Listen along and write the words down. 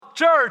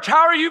Church,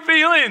 how are you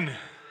feeling?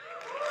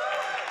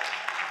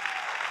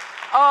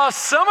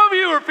 Some of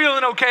you are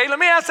feeling okay. Let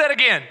me ask that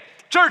again.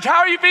 Church, how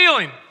are you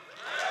feeling?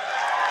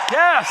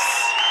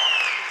 Yes.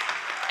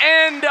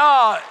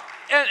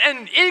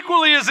 And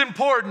equally as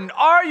important,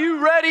 are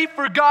you ready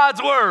for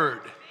God's word?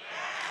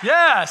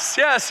 Yes.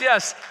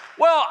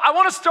 Well, I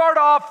want to start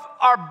off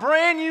our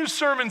brand new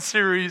sermon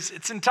series.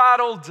 It's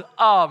entitled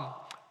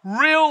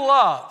Real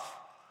Love.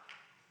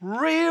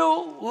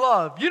 Real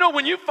love. You know,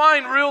 when you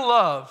find real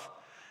love,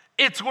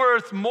 it's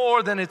worth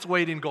more than its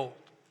weight in gold.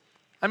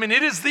 I mean,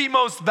 it is the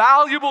most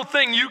valuable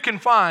thing you can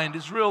find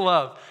is real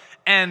love.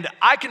 And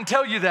I can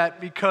tell you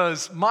that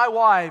because my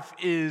wife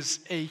is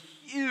a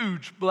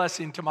huge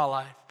blessing to my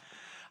life.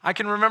 I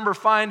can remember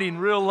finding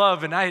real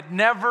love, and I had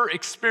never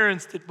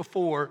experienced it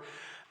before.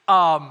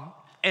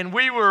 And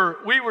we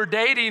were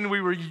dating.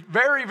 We were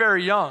very,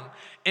 very young.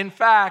 In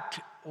fact,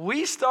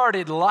 we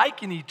started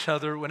liking each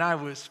other when I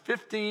was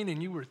 15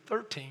 and you were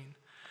 13.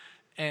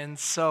 And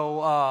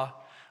so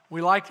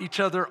we liked each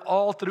other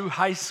all through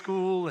high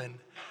school. And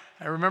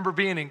I remember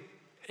being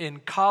in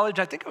college.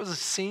 I think I was a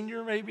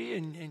senior maybe,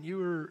 and you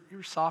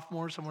were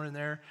sophomore, somewhere in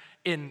there,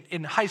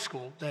 in high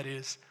school, that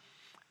is.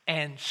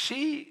 And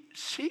she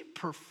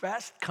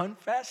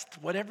confessed,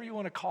 whatever you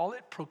want to call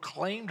it,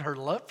 proclaimed her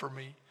love for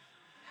me.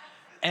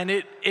 And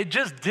it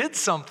just did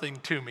something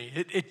to me.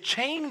 It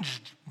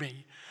changed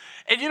me.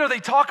 And you know, they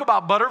talk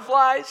about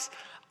butterflies.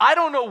 I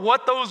don't know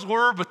what those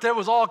were, but there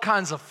was all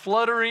kinds of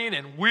fluttering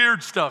and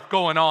weird stuff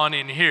going on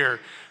in here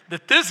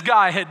that this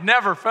guy had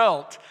never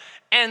felt.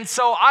 And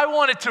so I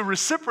wanted to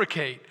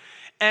reciprocate.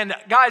 And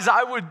guys,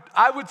 I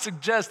would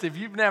suggest if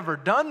you've never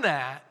done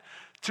that,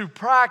 to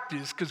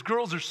practice, because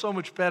girls are so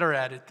much better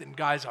at it than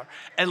guys are.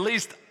 At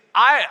least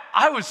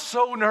I was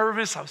so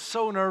nervous.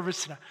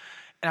 And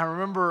I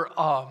remember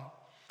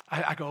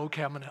I go,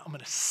 okay, I'm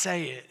gonna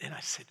say it. And I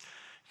said,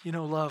 you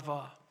know, love,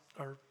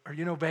 or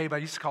you know, babe, I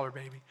used to call her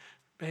baby.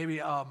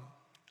 Baby, I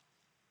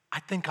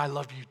think I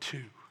love you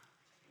too.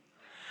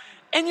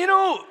 And you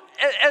know,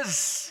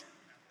 as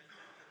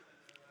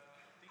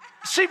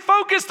she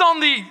focused on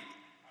the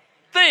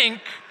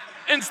think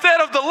instead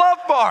of the love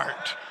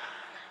part.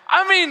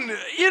 I mean,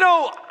 you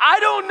know, I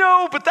don't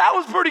know, but that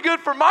was pretty good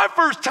for my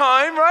first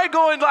time, right?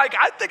 Going like,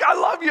 I think I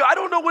love you. I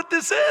don't know what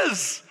this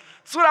is.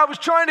 That's what I was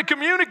trying to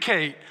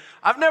communicate.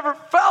 I've never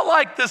felt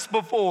like this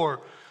before.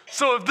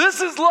 So if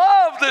this is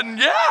love, then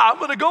yeah, I'm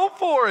going to go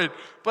for it.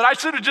 But I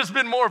should have just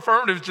been more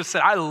affirmative, just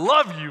said, I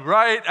love you,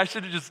 right? I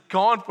should have just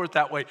gone for it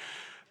that way.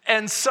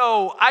 And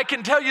so I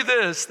can tell you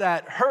this,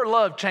 that her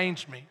love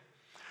changed me.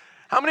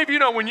 How many of you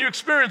know when you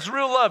experience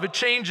real love, it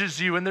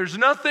changes you? And there's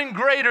nothing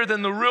greater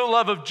than the real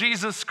love of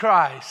Jesus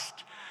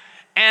Christ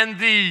and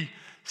the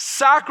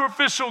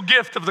sacrificial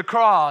gift of the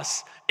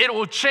cross. It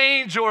will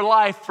change your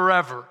life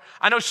forever.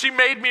 I know she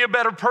made me a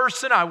better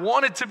person. I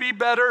wanted to be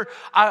better.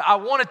 I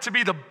wanted to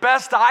be the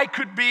best I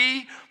could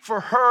be for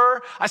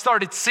her. I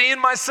started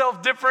seeing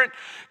myself different.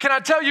 Can I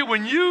tell you,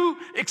 when you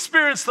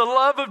experience the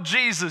love of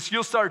Jesus,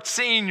 you'll start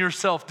seeing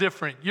yourself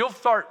different. You'll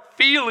start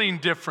feeling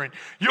different.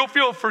 You'll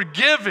feel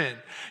forgiven.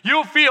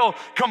 You'll feel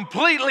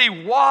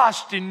completely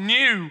washed and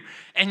new,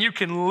 and you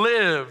can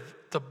live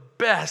the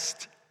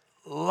best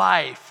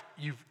life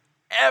you've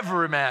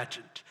ever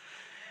imagined.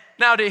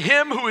 Now, to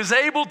him who is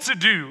able to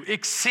do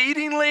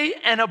exceedingly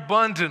and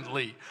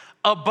abundantly,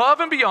 above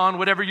and beyond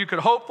whatever you could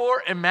hope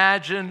for,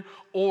 imagine,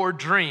 or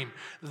dream.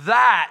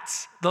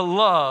 That's the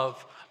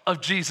love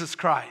of Jesus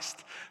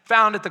Christ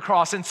found at the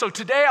cross. And so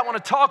today I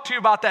want to talk to you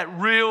about that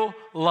real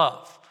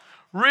love.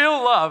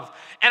 Real love.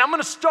 And I'm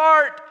going to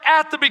start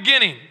at the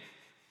beginning.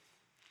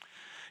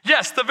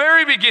 Yes, the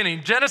very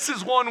beginning,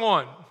 Genesis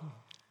 1:1.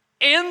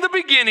 In the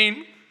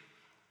beginning,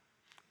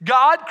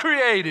 God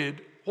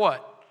created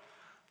what?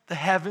 The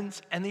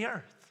heavens and the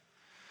earth.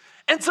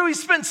 And so he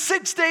spent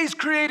 6 days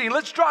creating.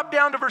 Let's drop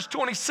down to verse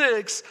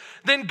 26.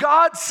 Then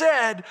God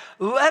said,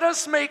 let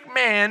us make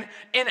man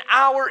in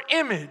our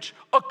image,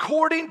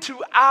 according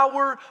to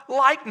our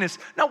likeness.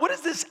 Now, what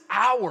is this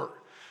our?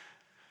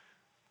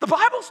 The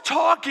Bible's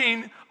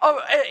talking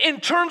in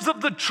terms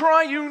of the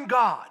triune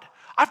God.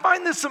 I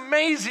find this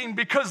amazing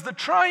because the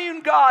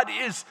triune God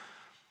is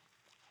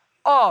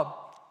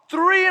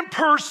three in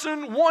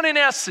person, one in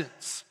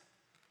essence.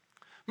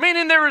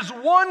 Meaning there is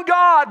one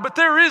God, but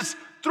there is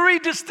three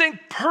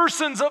distinct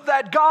persons of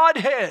that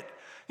Godhead.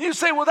 You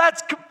say, well,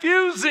 that's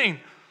confusing.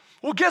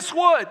 Well, guess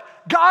what?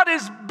 God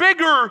is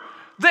bigger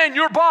than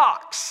your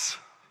box.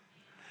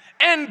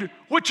 And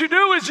what you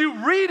do is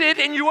you read it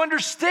and you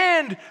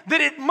understand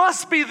that it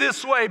must be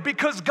this way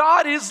because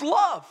God is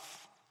love.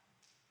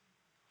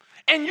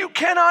 And you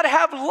cannot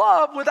have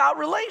love without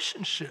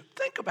relationship.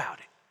 Think about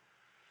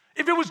it.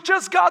 If it was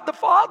just God the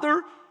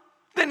Father,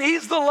 then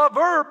he's the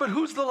lover, but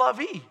who's the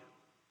lovee?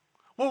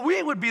 Well,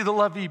 we would be the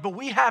lovee, but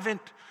we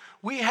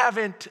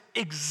haven't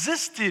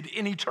existed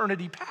in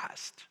eternity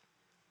past.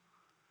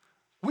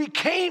 We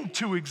came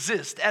to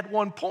exist at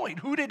one point.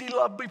 Who did he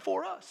love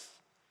before us?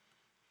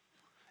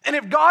 And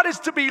if God is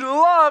to be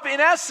love in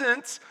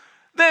essence,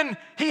 then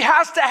he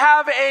has to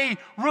have a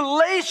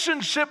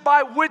relationship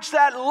by which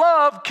that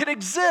love can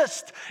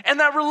exist.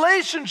 And that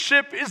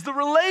relationship is the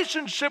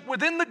relationship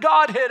within the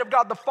Godhead of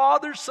God the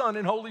Father, Son,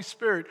 and Holy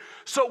Spirit.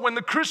 So when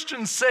the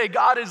Christians say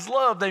God is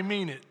love, they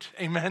mean it.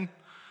 Amen?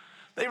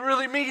 They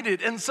really mean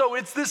it. And so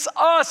it's this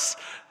us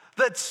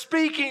that's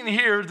speaking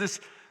here,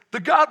 the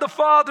God the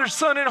Father,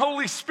 Son, and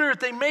Holy Spirit.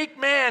 They make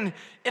man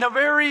in a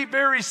very,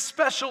 very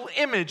special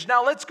image.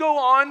 Now let's go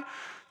on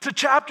to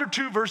chapter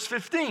 2, verse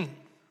 15.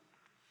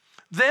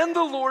 Then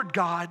the Lord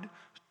God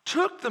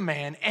took the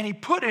man and he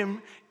put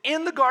him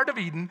in the Garden of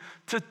Eden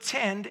to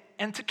tend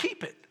and to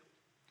keep it.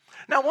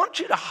 Now I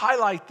want you to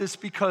highlight this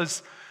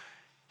because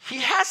he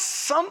has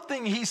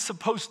something he's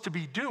supposed to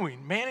be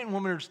doing. Man and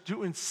woman are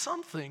doing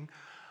something,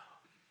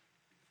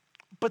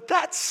 but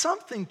that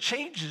something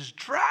changes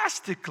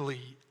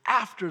drastically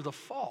after the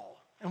fall.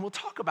 And we'll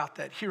talk about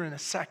that here in a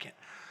second.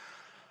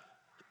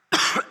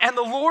 And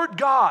the Lord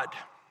God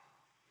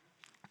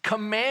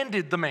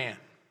commanded the man,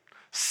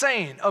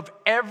 saying, of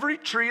every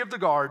tree of the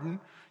garden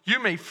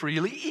you may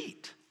freely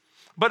eat,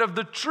 but of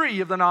the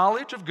tree of the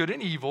knowledge of good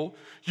and evil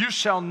you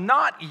shall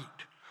not eat,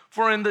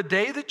 for in the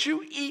day that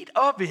you eat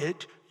of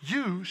it,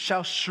 you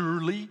shall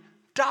surely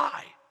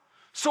die.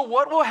 So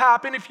what will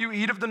happen if you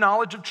eat of the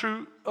knowledge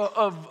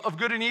of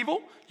good and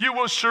evil? You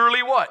will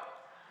surely what?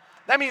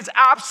 That means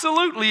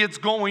absolutely it's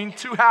going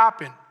to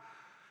happen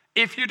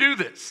if you do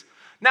this.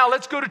 Now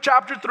let's go to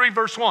chapter 3,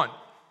 verse 1.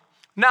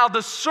 Now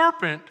the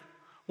serpent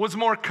was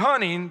more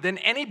cunning than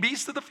any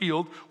beast of the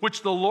field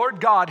which the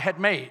Lord God had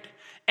made.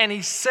 And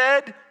he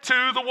said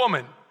to the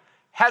woman,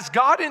 has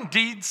God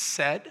indeed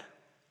said?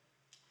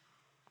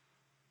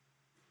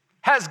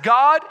 Has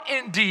God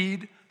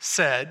indeed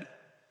said,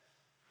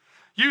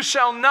 you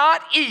shall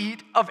not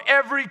eat of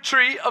every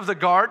tree of the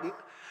garden?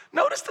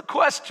 Notice the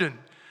question.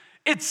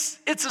 It's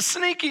a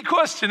sneaky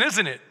question,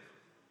 isn't it?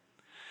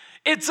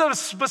 It's a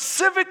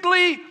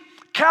specifically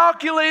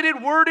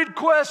calculated, worded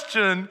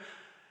question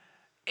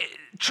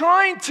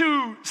trying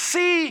to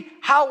see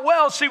how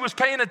well she was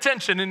paying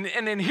attention.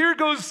 And here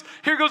goes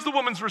the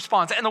woman's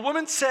response. And the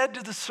woman said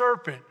to the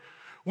serpent,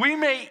 we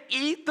may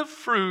eat the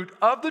fruit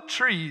of the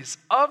trees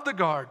of the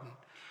garden,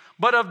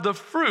 but of the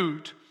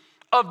fruit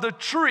of the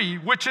tree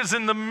which is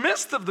in the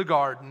midst of the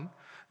garden,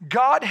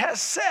 God has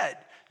said,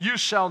 you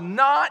shall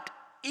not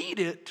eat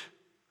it,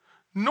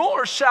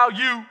 nor shall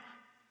you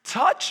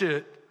touch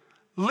it,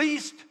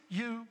 lest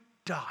you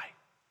die.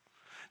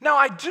 Now,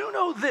 I do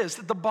know this,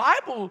 that the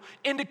Bible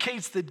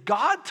indicates that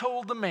God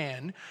told the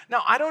man.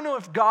 Now, I don't know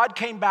if God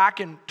came back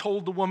and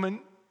told the woman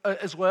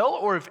as well,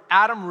 or if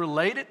Adam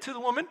related to the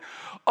woman,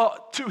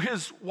 to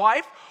his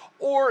wife,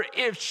 or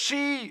if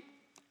she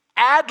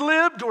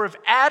ad-libbed, or if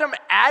Adam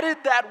added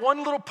that one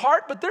little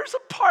part. But there's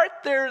a part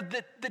there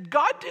that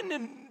God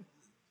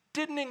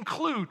didn't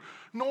include,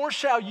 nor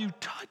shall you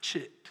touch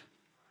it.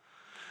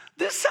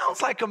 This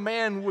sounds like a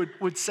man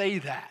would say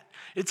that.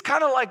 It's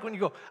kind of like when you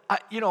go,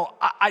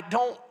 I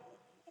don't,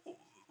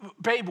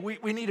 babe,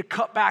 we need to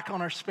cut back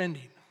on our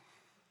spending.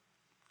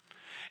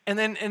 And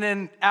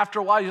then after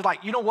a while, you're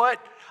like, you know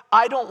what?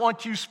 I don't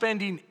want you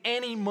spending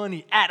any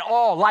money at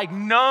all, like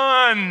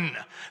none,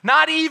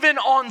 not even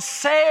on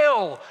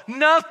sale,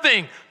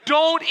 nothing.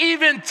 Don't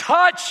even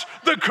touch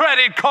the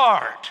credit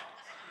card.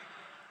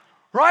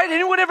 Right?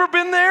 Anyone ever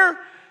been there?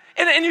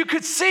 And you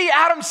could see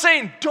Adam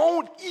saying,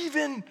 don't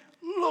even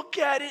look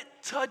at it,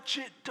 touch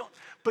it, don't.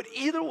 But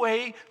either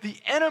way, the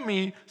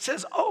enemy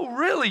says, oh,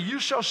 really? You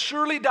shall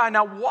surely die.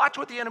 Now watch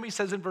what the enemy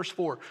says in verse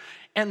 4.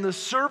 And the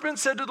serpent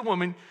said to the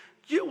woman,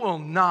 you will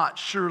not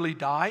surely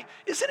die.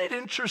 Isn't it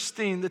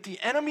interesting that the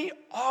enemy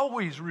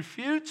always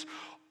refutes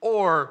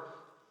or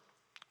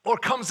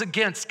comes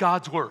against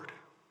God's word?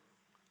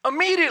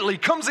 Immediately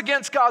comes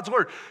against God's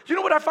word. You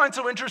know what I find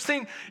so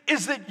interesting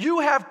is that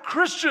you have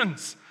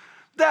Christians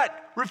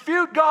that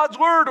refute God's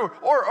word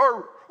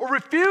or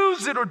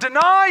refuse it or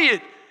deny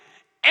it.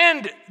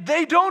 And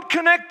they don't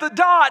connect the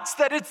dots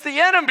that it's the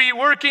enemy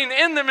working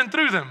in them and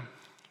through them.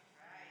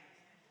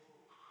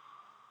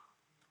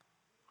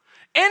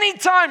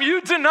 Anytime you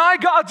deny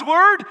God's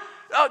word,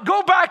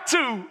 go back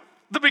to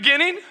the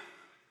beginning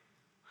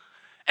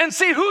and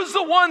see who's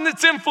the one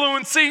that's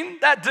influencing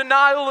that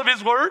denial of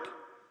his word.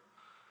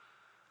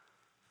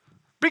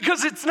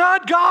 Because it's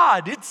not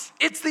God,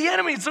 it's the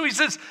enemy. So he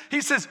says,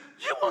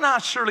 you will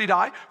not surely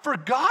die, for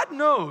God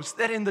knows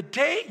that in the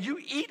day you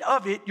eat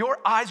of it, your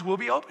eyes will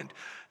be opened.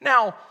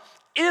 Now,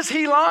 is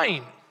he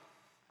lying?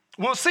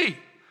 We'll see.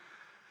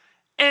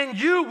 And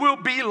you will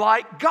be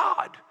like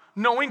God,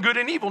 knowing good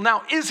and evil.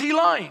 Now, is he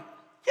lying?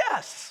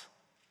 Yes,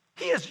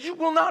 he is. You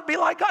will not be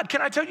like God.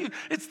 Can I tell you,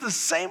 it's the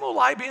same old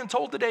lie being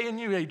told today in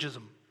New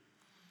Ageism.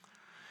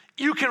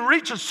 You can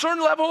reach a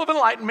certain level of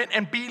enlightenment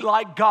and be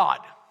like God.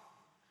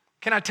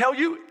 Can I tell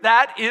you,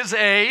 that is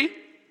a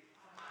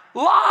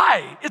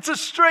lie. It's a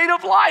straight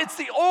up lie. It's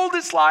the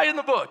oldest lie in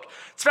the book.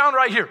 It's found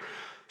right here.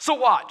 So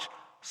watch.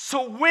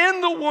 So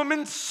when the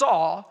woman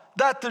saw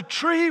that the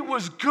tree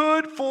was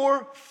good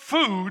for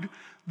food,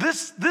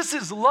 this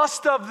is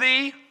lust of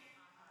the,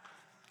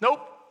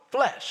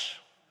 flesh,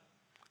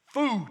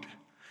 food.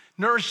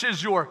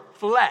 nourishes your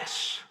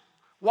flesh.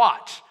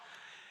 Watch.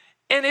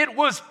 And it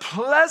was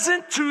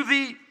pleasant to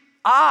the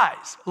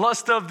eyes.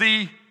 Lust of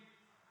the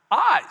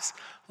eyes.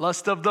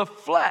 Lust of the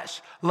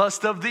flesh.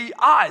 Lust of the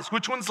eyes.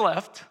 Which one's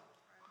left?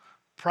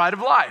 Pride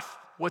of life.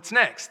 What's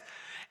next?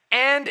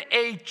 And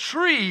a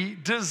tree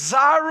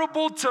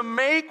desirable to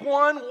make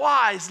one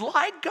wise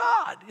like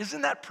God.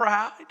 Isn't that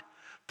pride?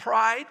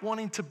 Pride,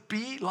 wanting to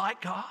be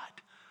like God.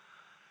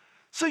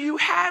 So you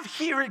have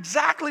here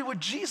exactly what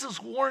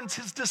Jesus warns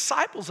his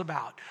disciples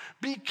about.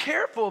 Be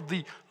careful of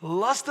the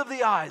lust of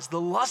the eyes, the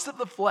lust of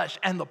the flesh,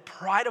 and the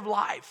pride of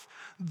life.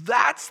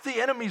 That's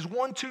the enemy's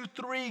 1, 2,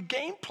 3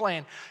 game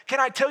plan. Can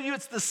I tell you,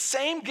 it's the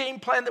same game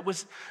plan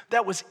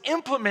that was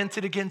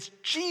implemented against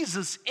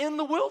Jesus in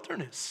the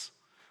wilderness.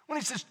 When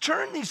he says,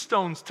 turn these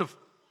stones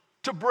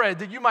to bread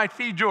that you might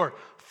feed your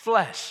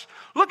flesh.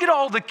 Look at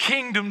all the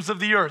kingdoms of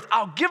the earth.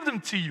 I'll give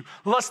them to you.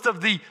 Lust of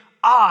the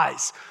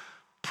eyes.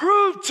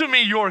 Prove to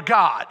me your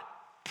God.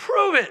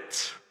 Prove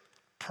it.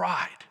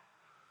 Pride.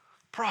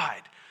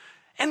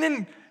 And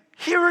then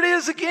here it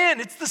is again.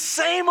 It's the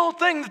same old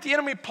thing that the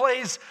enemy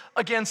plays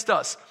against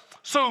us.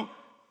 So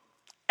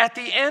at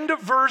the end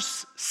of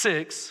verse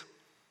 6,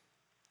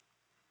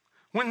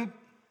 and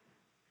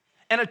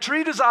a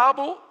tree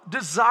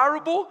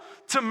desirable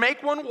to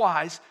make one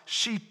wise,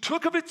 she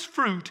took of its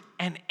fruit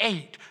and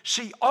ate.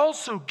 She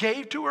also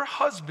gave to her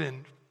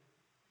husband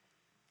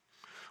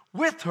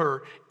with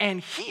her,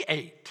 and he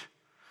ate.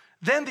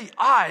 Then the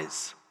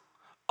eyes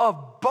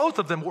of both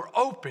of them were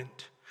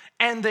opened,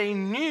 and they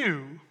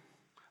knew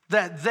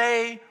that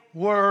they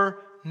were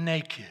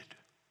naked.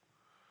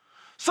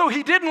 So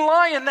he didn't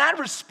lie in that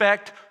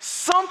respect.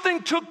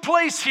 Something took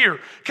place here.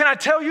 Can I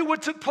tell you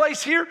what took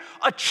place here?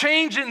 A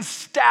change in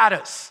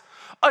status,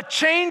 a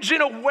change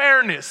in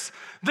awareness.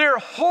 Their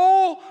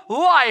whole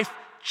life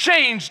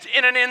changed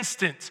in an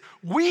instant.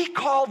 We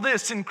call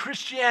this in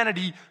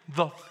Christianity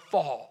the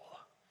fall.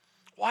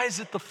 Why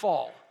is it the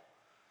fall?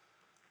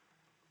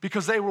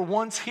 Because they were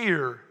once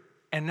here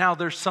and now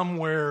they're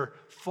somewhere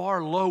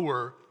far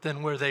lower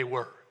than where they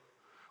were.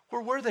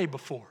 Where were they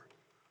before?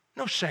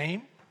 No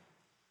shame,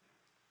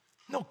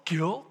 no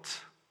guilt.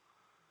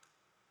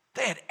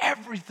 They had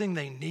everything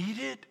they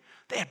needed.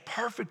 They had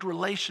perfect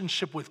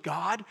relationship with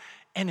God,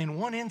 and in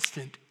one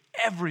instant,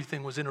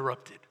 everything was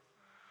interrupted.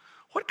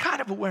 What kind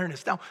of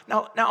awareness? Now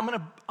I'm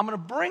gonna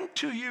bring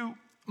to you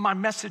my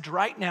message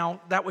right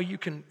now. That way you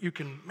can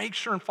make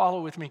sure and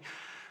follow with me.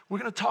 We're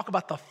gonna talk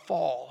about the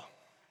fall.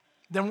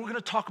 Then we're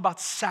gonna talk about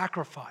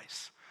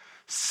sacrifice.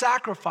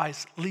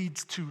 Sacrifice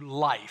leads to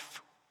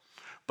life.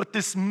 But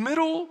this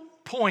middle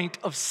point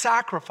of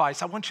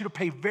sacrifice, I want you to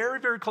pay very,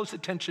 very close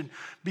attention,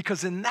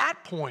 because in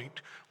that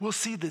point, we'll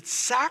see that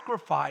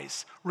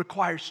sacrifice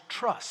requires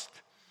trust.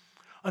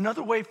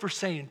 Another way for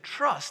saying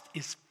trust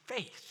is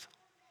faith.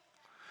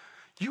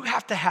 You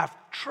have to have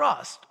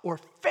trust or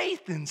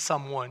faith in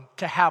someone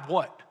to have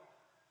what?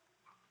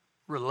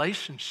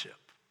 Relationship.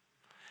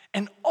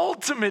 And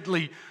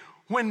ultimately,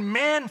 when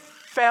man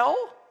fell,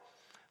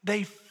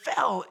 they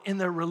fell in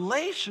their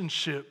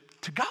relationship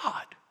to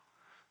God.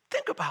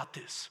 Think about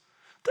this.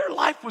 Their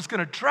life was going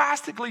to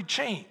drastically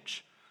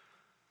change.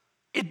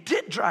 It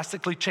did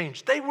drastically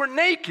change. They were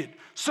naked,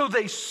 so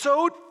they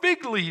sewed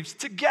fig leaves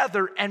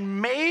together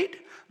and made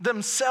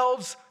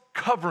themselves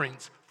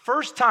coverings.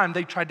 First time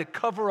they tried to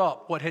cover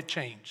up what had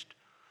changed.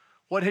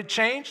 What had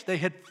changed? They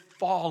had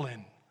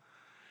fallen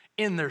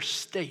in their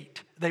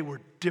state. They were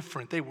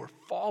different. They were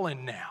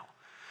fallen now.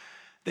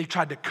 They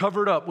tried to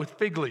cover it up with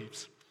fig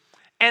leaves.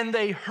 And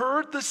they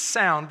heard the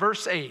sound,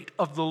 verse 8,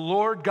 of the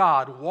Lord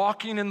God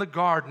walking in the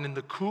garden in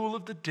the cool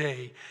of the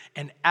day,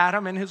 and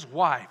Adam and his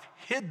wife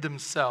hid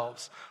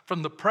themselves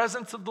from the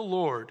presence of the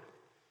Lord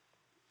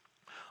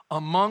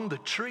among the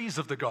trees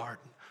of the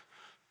garden.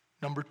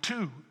 Number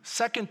two,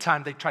 second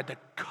time they tried to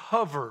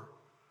cover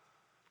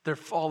their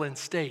fallen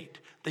state.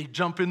 They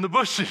jump in the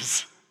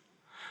bushes.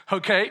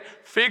 Okay,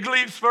 fig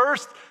leaves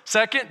first,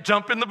 second,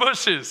 jump in the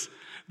bushes.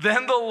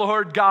 Then the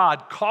Lord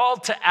God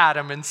called to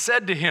Adam and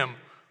said to him,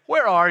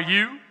 "Where are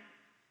you?"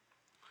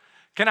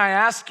 Can I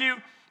ask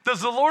you,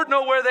 does the Lord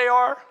know where they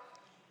are?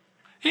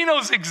 He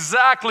knows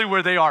exactly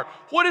where they are.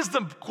 What is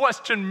the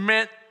question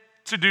meant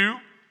to do?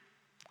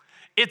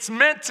 It's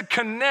meant to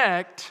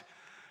connect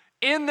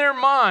in their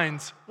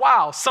minds,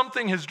 wow,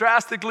 something has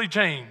drastically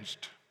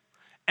changed,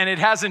 and it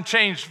hasn't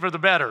changed for the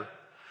better.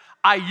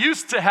 I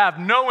used to have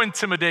no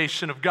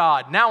intimidation of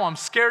God. Now I'm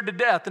scared to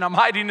death, and I'm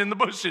hiding in the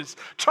bushes,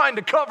 trying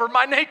to cover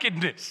my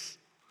nakedness.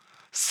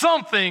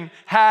 Something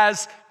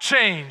has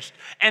changed.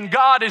 And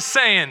God is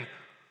saying,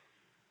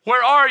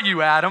 "Where are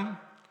you, Adam?"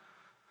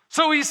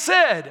 So he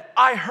said,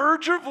 "I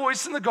heard your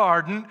voice in the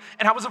garden,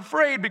 and I was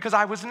afraid because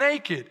I was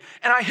naked,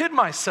 and I hid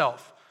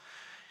myself."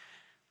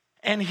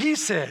 And he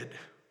said,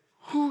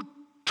 "Who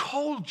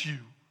told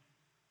you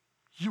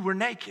you were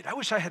naked?" I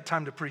wish I had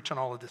time to preach on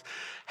all of this.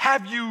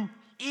 "Have you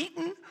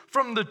eaten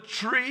from the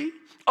tree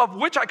of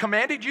which I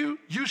commanded you,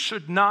 you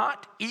should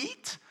not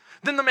eat?"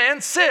 Then the man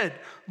said,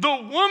 "The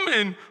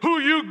woman who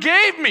you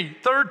gave me,"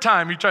 third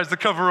time he tries to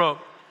cover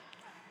up,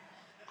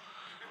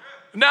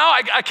 Now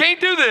I can't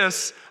do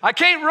this. I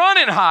can't run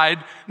and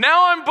hide.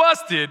 Now I'm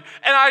busted.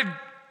 And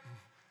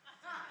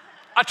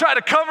I try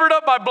to cover it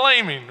up by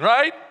blaming,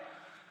 right?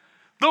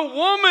 The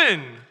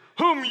woman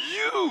whom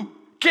you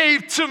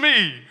gave to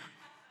me,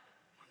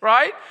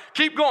 right?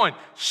 Keep going.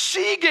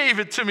 She gave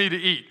it to me to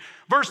eat.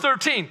 Verse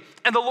 13,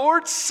 and the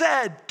Lord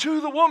said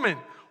to the woman,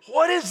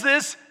 what is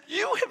this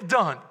you have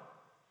done?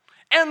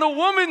 And the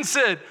woman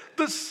said,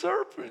 the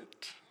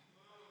serpent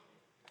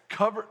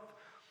covered.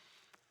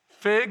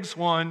 Figs,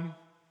 1.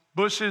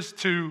 Bushes,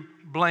 2.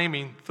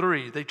 Blaming,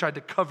 3. They tried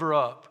to cover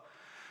up.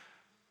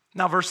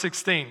 Now verse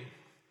 16,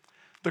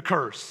 the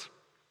curse.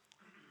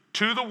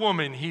 To the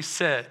woman he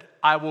said,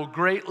 I will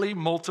greatly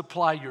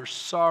multiply your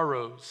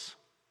sorrows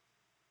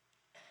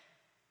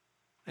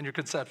and your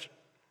conception.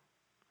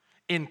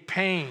 In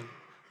pain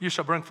you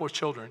shall bring forth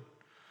children.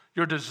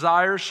 Your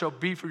desire shall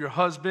be for your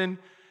husband,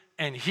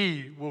 and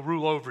he will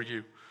rule over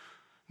you.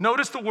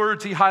 Notice the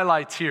words he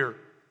highlights here.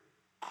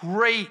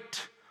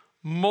 Great,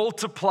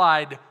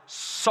 multiplied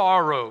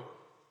sorrow,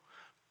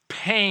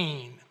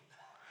 pain.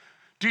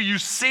 Do you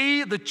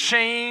see the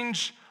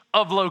change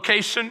of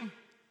location?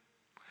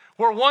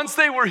 Where once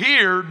they were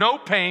here, no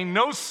pain,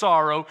 no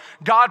sorrow,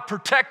 God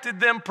protected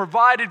them,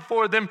 provided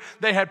for them,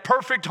 they had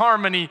perfect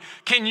harmony.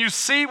 Can you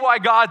see why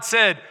God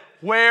said,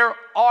 where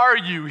are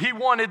you? He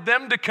wanted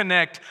them to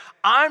connect.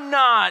 I'm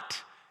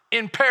not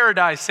in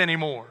paradise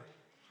anymore.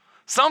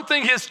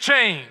 Something has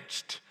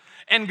changed.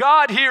 And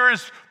God here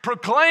is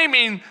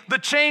proclaiming the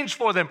change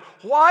for them.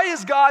 Why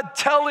is God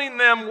telling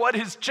them what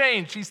has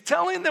changed? He's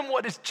telling them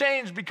what has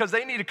changed because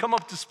they need to come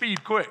up to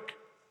speed quick.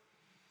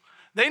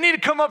 They need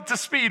to come up to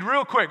speed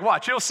real quick.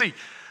 Watch, you'll see.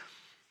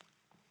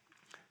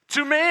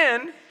 To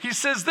man, he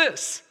says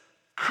this,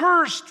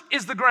 cursed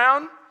is the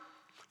ground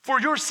for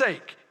your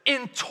sake.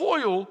 In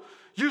toil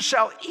you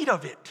shall eat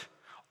of it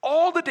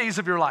all the days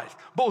of your life.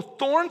 Both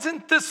thorns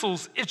and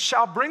thistles it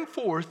shall bring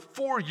forth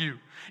for you,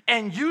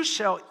 and you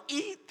shall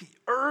eat the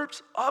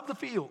herbs of the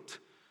field.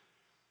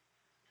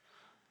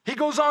 He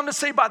goes on to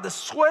say, by the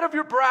sweat of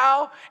your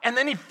brow, and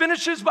then he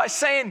finishes by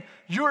saying,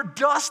 your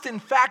dust, in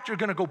fact, you're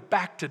going to go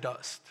back to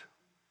dust.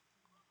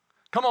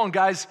 Come on,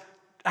 guys.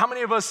 How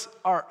many of us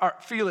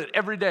feel it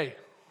every day?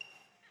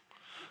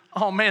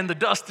 Oh, man, the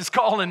dust is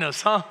calling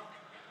us, huh?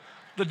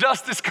 The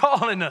dust is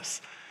calling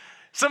us.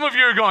 Some of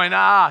you are going,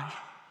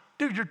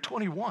 dude, you're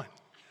 21.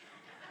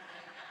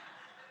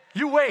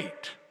 You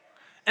wait,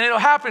 and it'll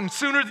happen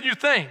sooner than you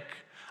think.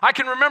 I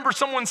can remember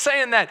someone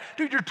saying that,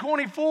 dude, you're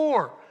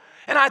 24.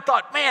 And I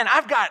thought, man,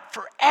 I've got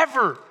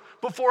forever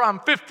before I'm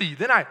 50.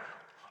 Then I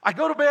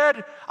go to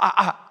bed,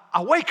 I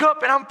wake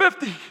up, and I'm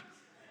 50.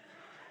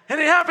 And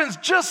it happens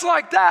just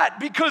like that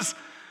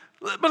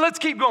but let's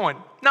keep going.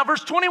 Now,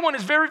 verse 21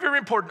 is very, very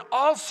important.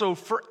 Also,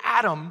 for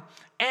Adam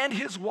and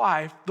his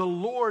wife, the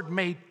Lord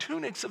made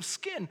tunics of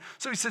skin.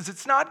 So he says,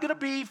 it's not going to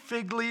be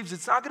fig leaves.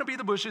 It's not going to be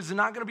the bushes. It's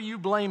not going to be you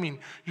blaming.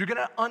 You're going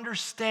to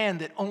understand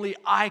that only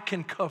I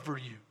can cover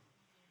you.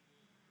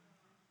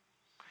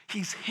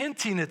 He's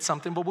hinting at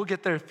something, but we'll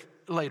get there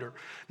later.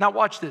 Now,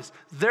 watch this.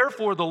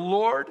 Therefore, the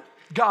Lord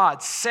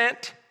God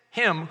sent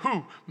him,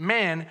 who?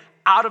 Man,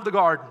 out of the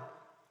garden.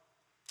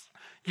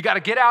 You got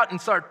to get out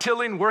and start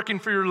tilling, working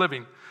for your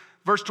living.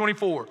 Verse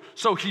 24,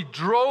 so he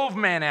drove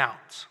man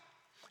out.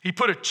 He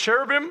put a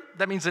cherubim,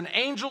 that means an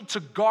angel,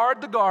 to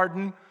guard the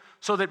garden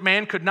so that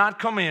man could not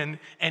come in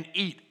and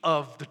eat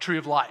of the tree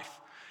of life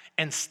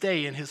and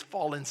stay in his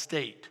fallen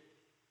state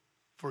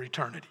for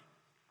eternity.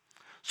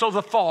 So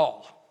the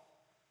fall,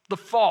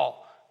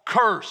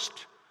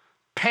 cursed,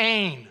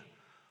 pain,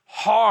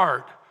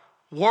 hard,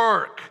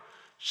 work,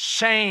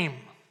 shame,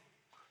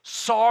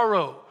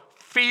 sorrow,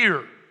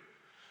 fear.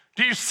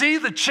 Do you see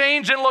the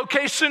change in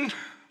location?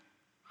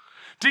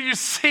 Do you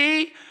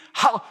see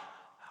how?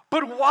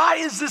 But why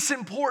is this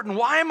important?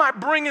 Why am I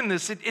bringing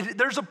this?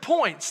 There's a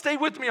point. Stay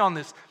with me on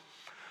this.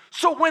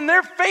 So when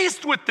they're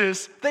faced with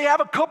this, they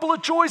have a couple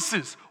of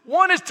choices.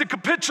 One is to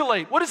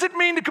capitulate. What does it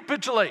mean to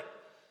capitulate?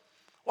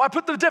 Well, I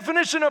put the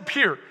definition up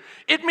here.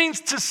 It means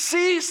to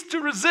cease to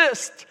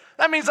resist.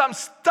 That means I'm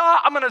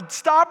going to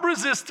stop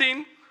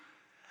resisting.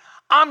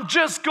 I'm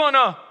just going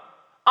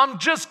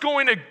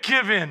to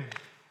give in.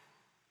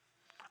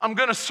 I'm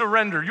going to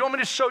surrender. You want me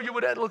to show you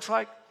what that looks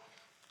like?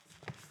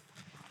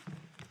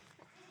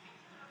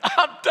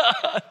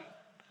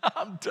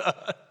 I'm done.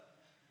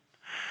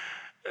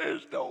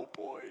 There's no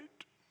point.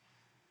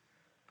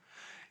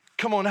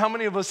 Come on, how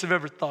many of us have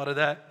ever thought of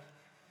that?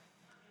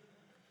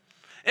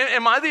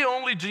 Am I the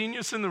only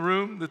genius in the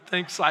room that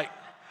thinks like,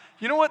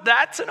 you know what,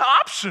 that's an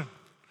option.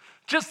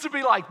 Just to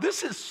be like,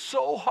 this is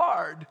so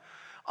hard,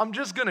 I'm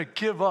just going to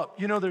give up.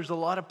 You know, there's a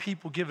lot of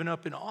people giving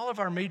up in all of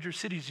our major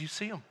cities. You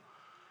see them.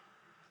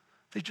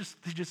 They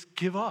just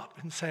give up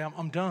and say,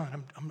 I'm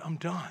done, I'm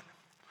done.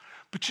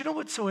 But you know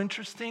what's so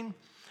interesting?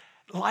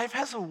 Life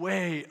has a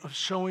way of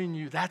showing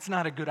you that's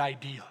not a good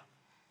idea.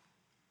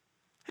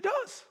 It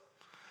does.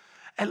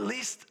 At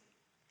least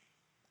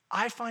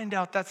I find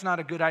out that's not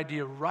a good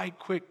idea right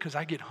quick because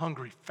I get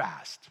hungry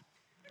fast.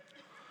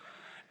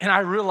 And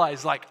I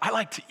realize, like, I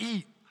like to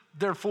eat.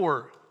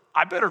 Therefore,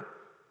 I better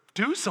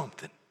Do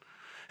something.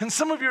 And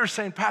some of you are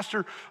saying,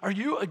 Pastor, are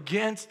you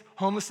against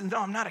homelessness? No,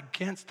 I'm not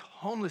against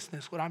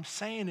homelessness. What I'm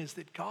saying is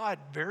that God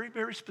very,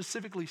 very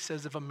specifically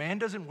says if a man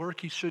doesn't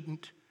work, he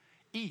shouldn't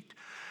eat.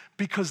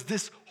 Because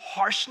this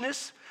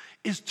harshness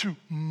is to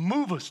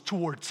move us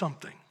towards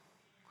something.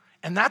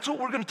 And that's what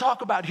we're going to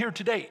talk about here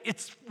today.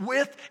 It's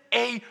with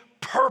a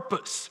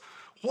purpose.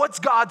 What's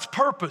God's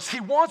purpose? He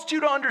wants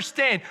you to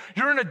understand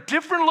you're in a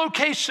different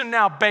location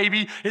now,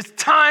 baby. It's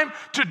time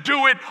to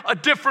do it a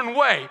different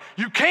way.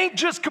 You can't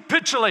just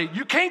capitulate.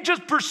 You can't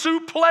just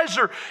pursue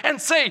pleasure and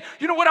say,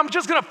 you know what, I'm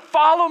just going to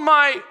follow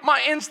my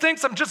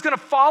instincts. I'm just going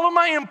to follow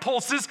my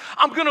impulses.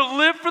 I'm going to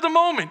live for the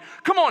moment.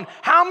 Come on,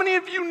 how many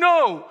of you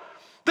know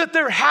that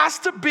there has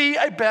to be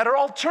a better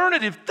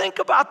alternative? Think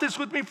about this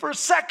with me for a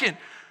second.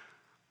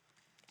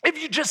 If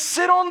you just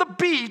sit on the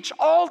beach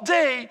all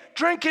day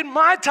drinking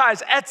Mai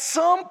Tais, at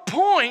some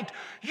point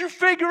you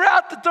figure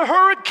out that the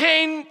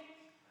hurricane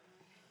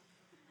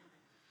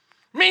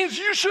means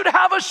you should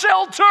have a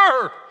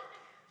shelter.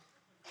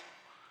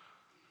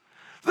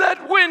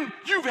 That when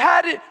you've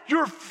had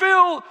your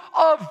fill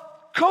of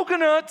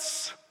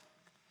coconuts,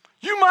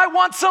 you might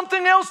want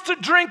something else to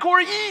drink or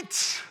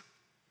eat.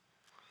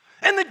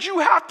 And that you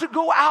have to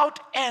go out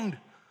and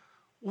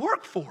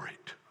work for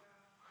it.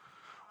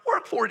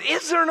 Work for it.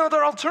 Is there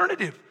another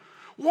alternative?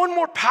 One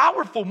more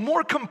powerful,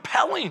 more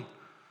compelling?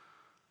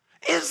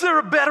 Is there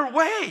a better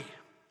way?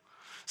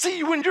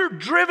 See, when you're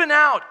driven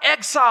out,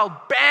 exiled,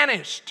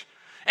 banished,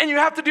 and you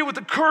have to deal with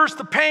the curse,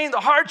 the pain, the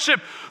hardship,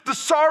 the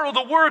sorrow,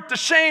 the work, the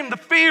shame, the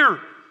fear,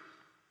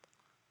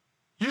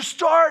 you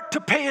start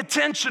to pay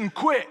attention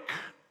quick.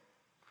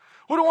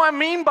 What do I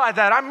mean by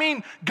that? I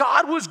mean,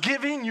 God was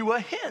giving you a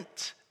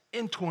hint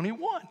in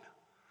 21.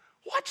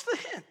 Watch the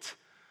hint.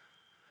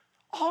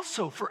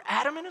 Also, for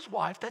Adam and his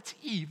wife, that's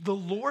Eve, the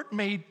Lord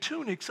made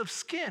tunics of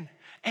skin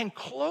and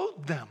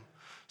clothed them.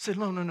 Said,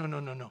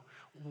 no.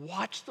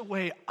 Watch the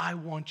way I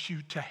want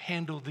you to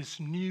handle this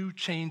new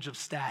change of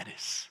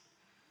status.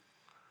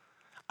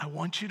 I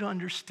want you to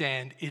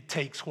understand it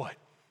takes what?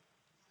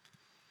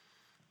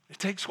 It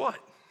takes what?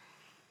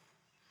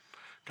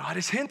 God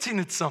is hinting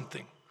at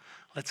something.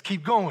 Let's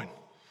keep going.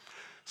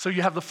 So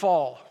you have the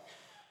fall.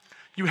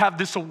 You have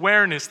this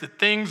awareness that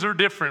things are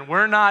different.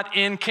 We're not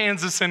in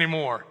Kansas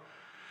anymore.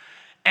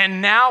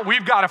 And now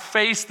we've got to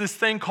face this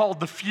thing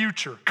called the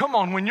future. Come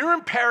on, when you're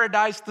in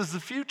paradise, does the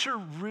future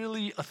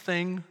really a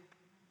thing?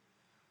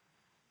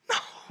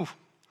 No.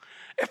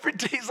 Every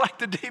day's like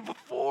the day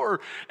before,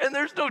 and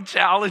there's no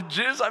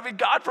challenges. I mean,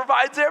 God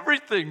provides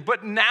everything.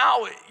 But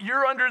now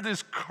you're under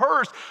this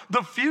curse.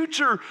 The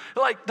future,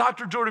 like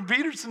Dr. Jordan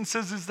Peterson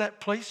says, is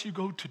that place you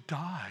go to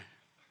die.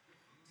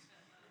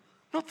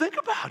 No, think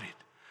about it.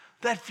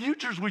 That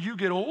future's where you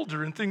get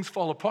older and things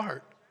fall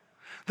apart.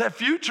 That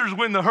future is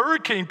when the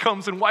hurricane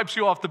comes and wipes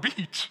you off the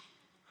beach.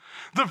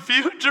 The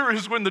future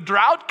is when the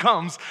drought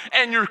comes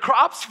and your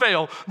crops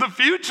fail. The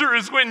future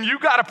is when you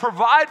got to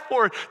provide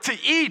for it to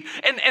eat.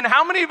 And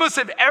how many of us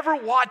have ever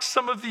watched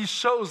some of these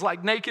shows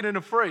like Naked and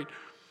Afraid?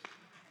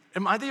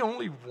 Am I the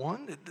only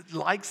one that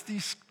likes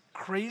these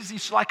crazy,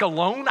 like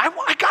Alone? I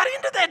got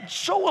into that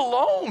show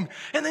Alone.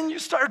 And then you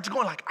start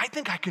going like, I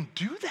think I can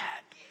do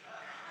that.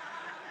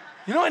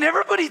 You know, and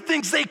everybody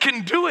thinks they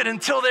can do it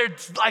until they're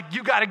like,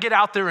 you got to get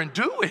out there and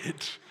do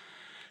it.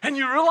 And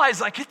you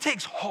realize like it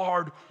takes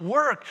hard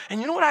work.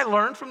 And you know what I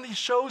learned from these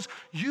shows?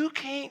 You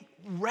can't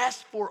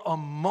rest for a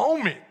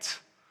moment.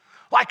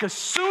 Like as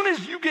soon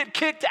as you get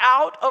kicked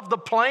out of the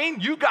plane,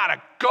 you got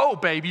to go,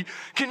 baby.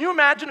 Can you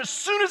imagine as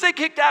soon as they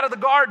kicked out of the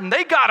garden,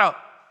 they got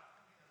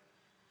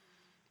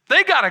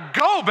to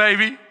go,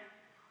 baby.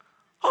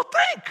 Oh,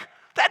 think.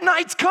 That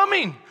night's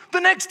coming. The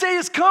next day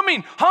is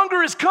coming.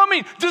 Hunger is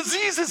coming.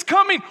 Disease is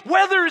coming.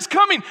 Weather is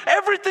coming.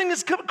 Everything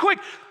is coming quick.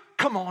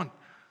 Come on.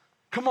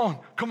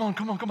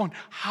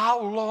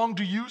 How long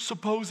do you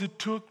suppose it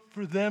took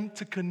for them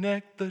to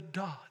connect the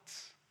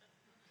dots?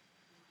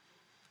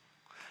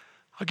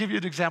 I'll give you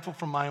an example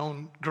from my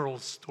own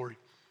girl's story.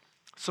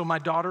 So my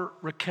daughter,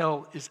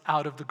 Raquel, is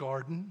out of the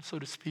garden, so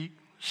to speak.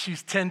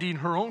 She's tending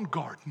her own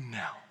garden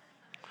now.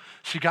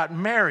 She got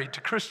married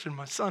to Christian,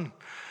 my son.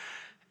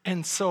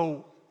 And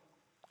so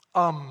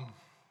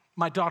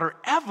my daughter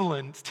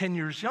Evelyn's 10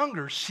 years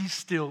younger. She's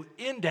still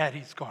in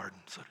daddy's garden,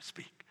 so to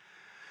speak.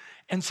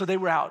 And so they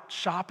were out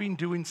shopping,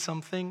 doing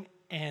something,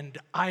 and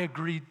I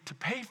agreed to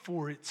pay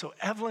for it. So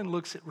Evelyn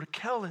looks at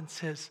Raquel and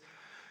says,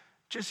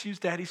 just use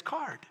daddy's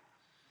card.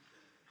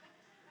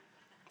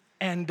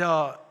 And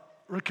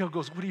Raquel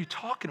goes, what are you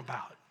talking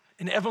about?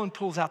 And Evelyn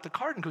pulls out the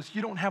card and goes,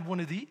 you don't have one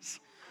of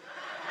these?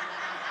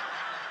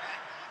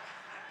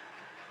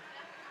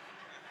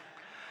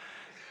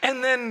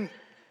 And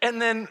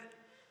then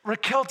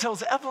Raquel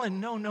tells Evelyn,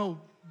 no,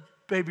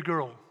 baby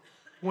girl,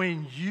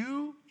 when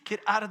you get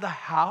out of the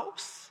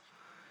house,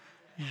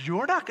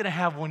 you're not going to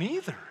have one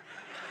either.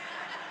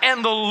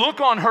 And the look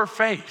on her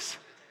face.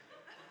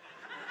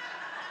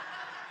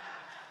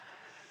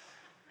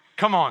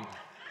 Come on.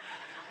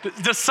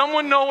 Does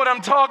someone know what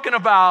I'm talking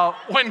about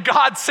when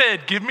God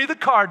said, give me the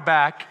card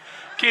back,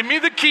 give me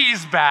the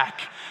keys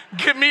back,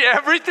 Give me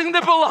everything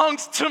that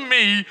belongs to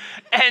me,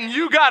 and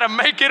you got to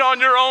make it on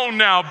your own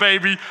now,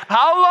 baby.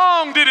 How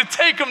long did it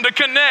take them to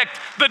connect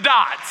the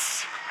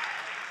dots?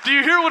 Do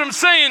you hear what I'm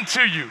saying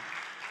to you?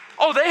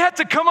 Oh, they had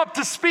to come up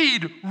to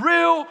speed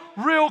real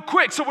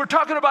quick. So we're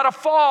talking about a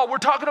fall. We're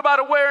talking about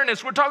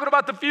awareness. We're talking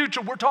about the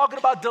future. We're talking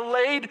about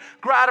delayed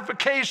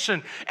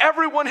gratification.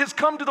 Everyone has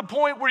come to the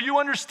point where you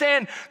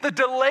understand that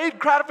delayed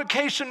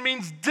gratification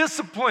means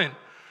discipline.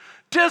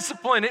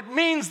 Discipline, it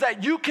means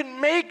that you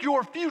can make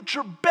your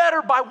future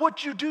better by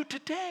what you do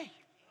today.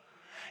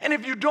 And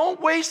if you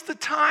don't waste the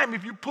time,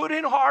 if you put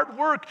in hard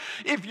work,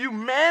 if you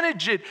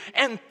manage it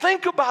and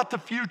think about the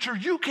future,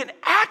 you can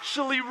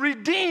actually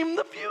redeem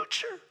the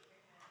future.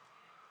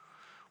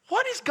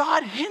 What is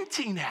God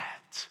hinting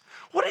at?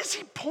 What is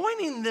he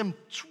pointing them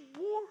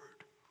toward?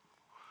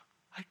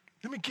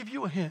 Let me give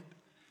you a hint.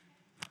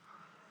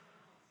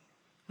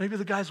 Maybe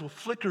the guys will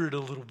flicker it a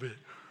little bit.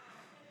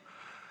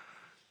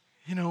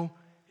 You know,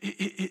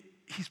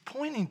 he's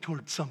pointing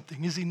towards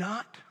something, is he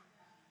not?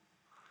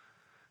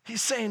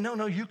 He's saying,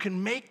 no, you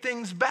can make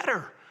things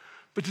better,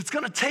 but it's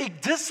going to take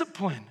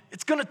discipline.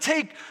 It's going to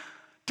take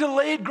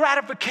delayed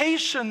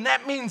gratification.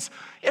 That means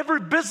every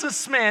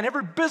businessman,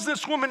 every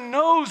businesswoman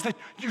knows that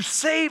you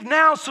save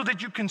now so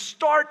that you can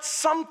start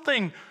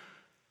something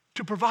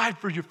to provide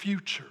for your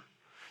future.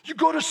 You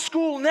go to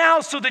school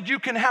now so that you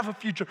can have a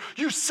future.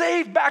 You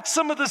save back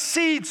some of the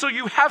seeds so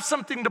you have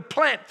something to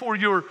plant for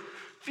your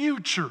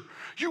future.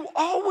 You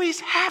always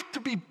have to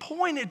be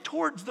pointed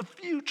towards the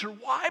future.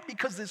 Why?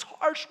 Because this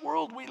harsh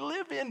world we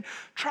live in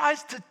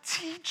tries to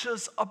teach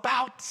us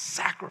about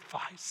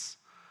sacrifice.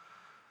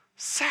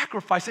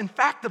 Sacrifice. In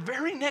fact, the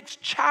very next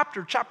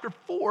chapter, chapter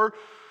 4,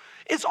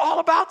 is all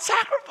about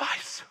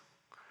sacrifice.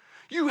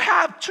 You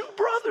have two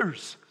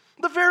brothers,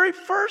 the very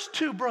first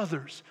two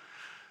brothers.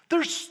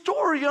 Their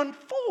story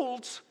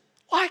unfolds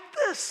like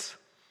this.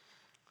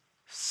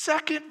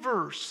 Second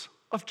verse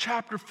of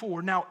chapter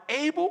 4. Now,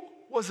 Abel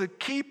was a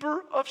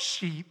keeper of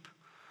sheep,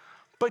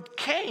 but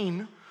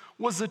Cain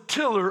was a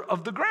tiller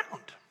of the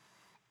ground.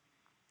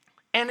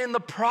 And in the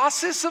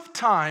process of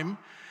time,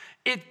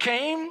 it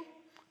came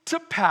to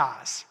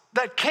pass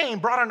that Cain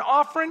brought an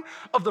offering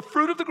of the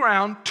fruit of the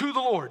ground to the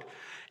Lord.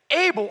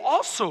 Abel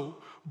also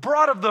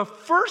brought of the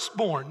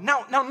firstborn.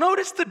 Now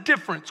notice the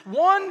difference.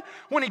 One,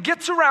 when he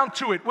gets around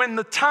to it, when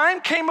the time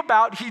came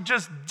about, he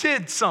just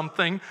did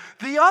something.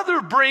 The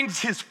other brings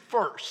his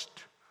first.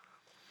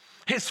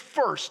 His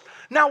first.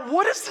 Now,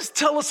 what does this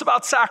tell us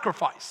about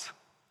sacrifice?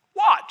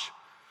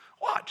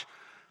 Watch.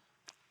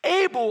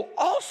 Abel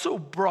also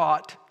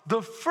brought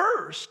the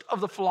first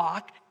of the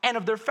flock and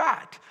of their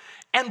fat.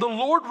 And the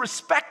Lord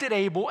respected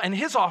Abel and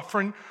his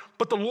offering,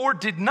 but the Lord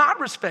did not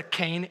respect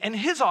Cain and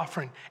his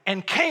offering.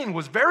 And Cain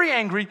was very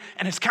angry,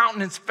 and his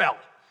countenance fell.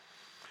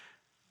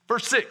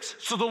 Verse 6,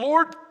 so the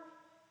Lord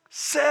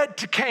said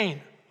to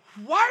Cain,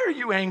 why are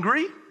you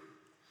angry?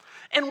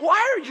 And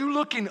why are you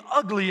looking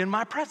ugly in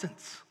my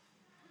presence?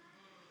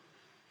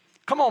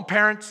 Come on,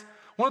 parents.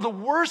 One of the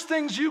worst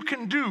things you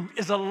can do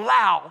is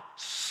allow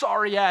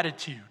sorry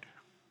attitude.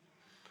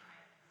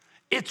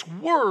 It's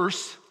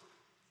worse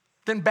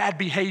than bad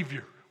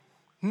behavior.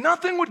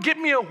 Nothing would get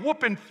me a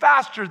whooping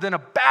faster than a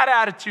bad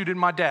attitude in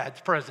my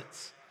dad's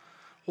presence.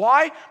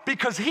 Why?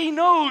 Because he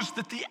knows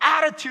that the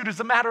attitude is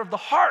a matter of the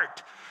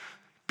heart.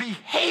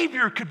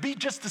 Behavior could be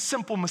just a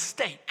simple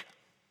mistake.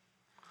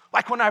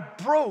 Like when I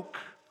broke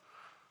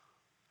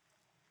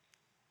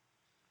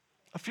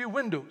a few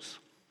windows,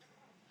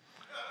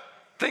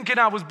 thinking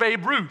I was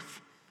Babe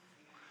Ruth.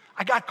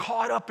 I got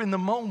caught up in the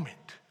moment.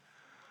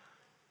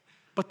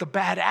 But the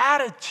bad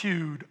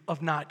attitude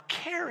of not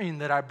caring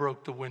that I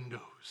broke the windows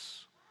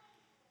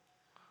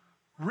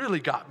really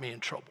got me in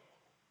trouble.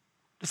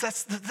 Does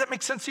that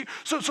make sense to you?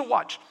 So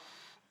watch.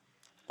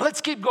 Let's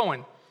keep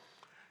going.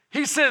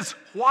 He says,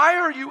 why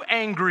are you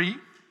angry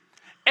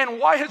and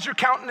why has your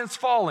countenance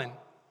fallen?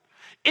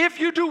 If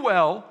you do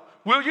well,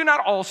 will you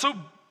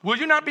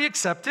not be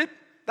accepted?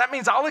 That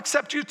means I'll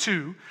accept you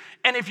too.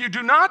 And if you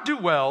do not do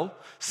well,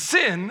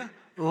 sin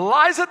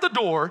lies at the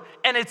door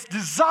and its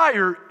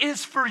desire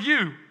is for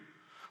you,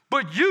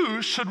 but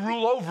you should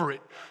rule over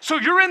it. So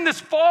you're in this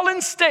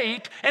fallen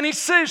state, and he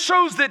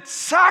shows that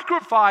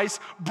sacrifice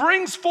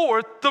brings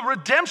forth the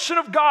redemption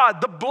of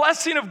God, the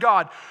blessing of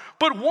God.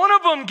 But one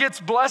of them gets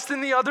blessed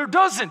and the other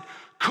doesn't.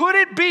 Could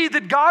it be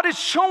that God is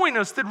showing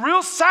us that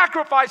real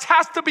sacrifice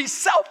has to be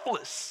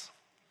selfless?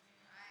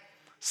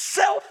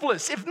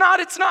 Selfless. If not,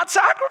 it's not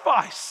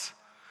sacrifice.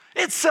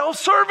 It's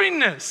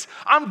self-servingness.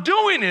 I'm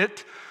doing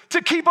it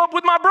to keep up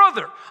with my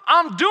brother.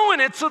 I'm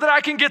doing it so that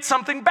I can get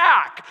something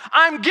back.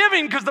 I'm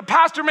giving because the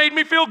pastor made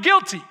me feel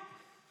guilty.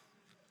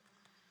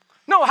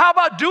 No, how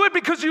about do it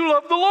because you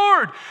love the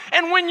Lord?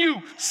 And when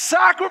you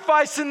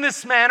sacrifice in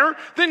this manner,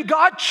 then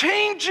God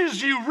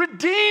changes you,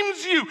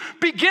 redeems you,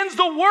 begins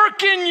to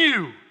work in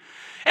you.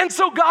 And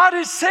so God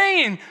is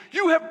saying,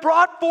 you have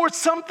brought forth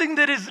something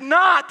that is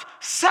not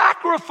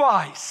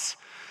sacrifice.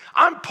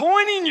 I'm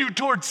pointing you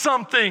towards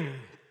something,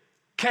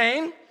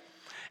 Cain.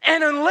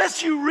 And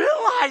unless you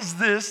realize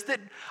this, that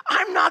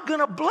I'm not going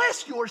to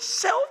bless your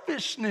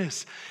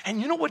selfishness.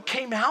 And you know what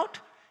came out?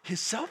 His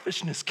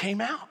selfishness came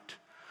out.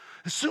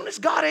 As soon as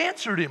God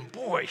answered him,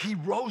 boy, he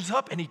rose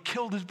up and he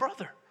killed his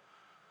brother.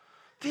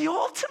 The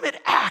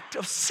ultimate act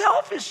of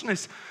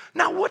selfishness.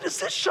 Now, what does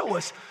this show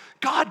us?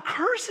 God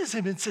curses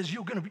him and says,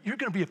 you're going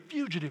to be a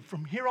fugitive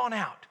from here on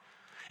out.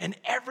 And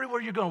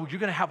everywhere you're going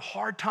to have a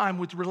hard time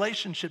with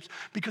relationships,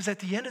 because at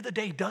the end of the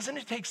day, doesn't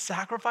it take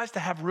sacrifice to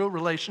have real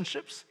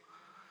relationships?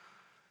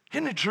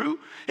 Isn't it true?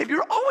 If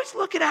you're always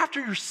looking after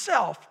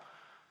yourself,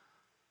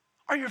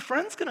 are your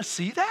friends going to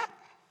see that?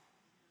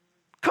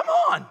 Come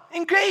on,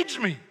 engage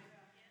me.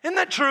 Isn't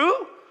that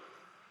true?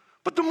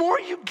 But the more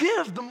you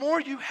give, the more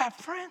you have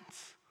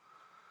friends.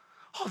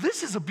 Oh,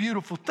 this is a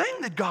beautiful thing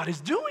that God is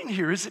doing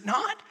here, is it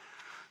not?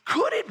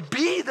 Could it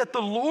be that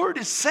the Lord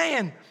is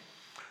saying,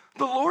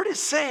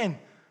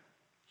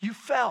 you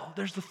fell,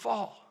 there's the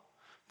fall.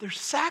 There's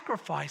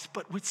sacrifice,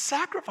 but with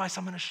sacrifice,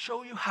 I'm going to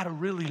show you how to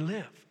really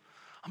live.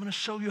 I'm going to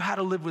show you how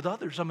to live with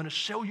others. I'm going to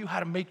show you how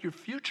to make your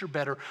future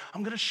better.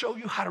 I'm going to show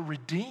you how to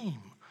redeem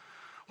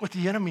what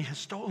the enemy has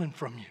stolen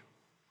from you.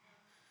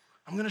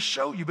 I'm going to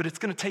show you, but it's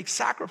going to take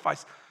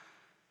sacrifice.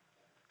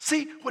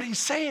 See, what he's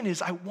saying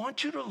is, I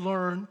want you to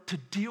learn to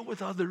deal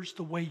with others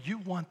the way you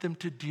want them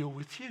to deal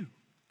with you.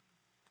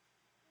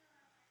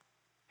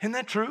 Isn't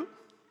that true?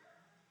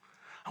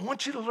 I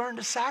want you to learn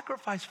to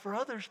sacrifice for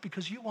others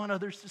because you want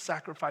others to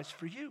sacrifice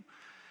for you.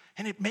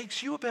 And it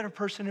makes you a better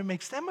person. It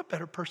makes them a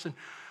better person.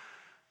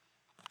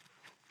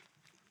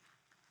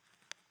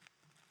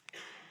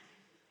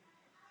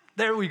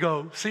 There we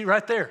go. See,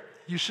 right there.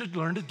 You should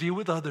learn to deal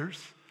with others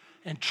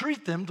and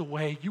treat them the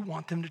way you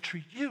want them to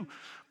treat you.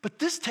 But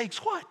this takes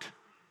what?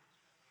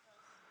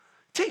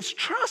 It takes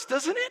trust,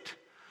 doesn't it?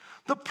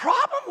 The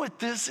problem with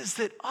this is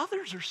that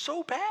others are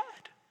so bad.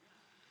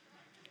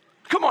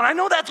 Come on, I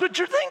know that's what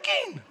you're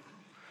thinking.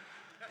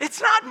 It's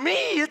not me,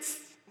 it's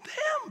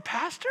them,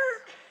 Pastor.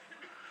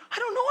 I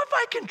don't know if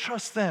I can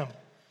trust them.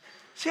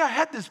 See, I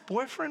had this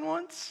boyfriend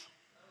once.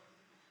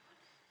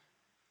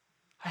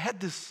 I had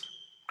this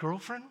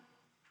girlfriend,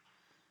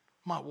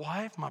 my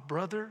wife, my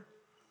brother,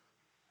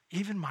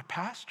 even my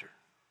pastor.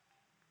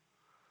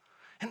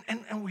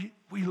 And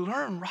we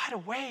learn right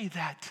away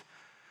that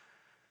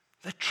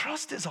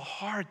trust is a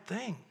hard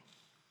thing.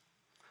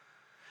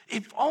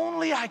 If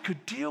only I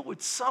could deal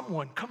with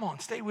someone, come on,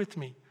 stay with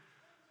me,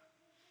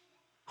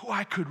 who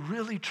I could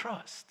really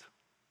trust.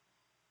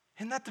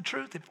 Isn't that the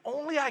truth? If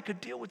only I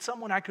could deal with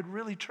someone I could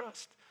really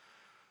trust.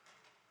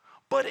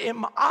 But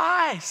am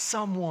I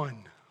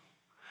someone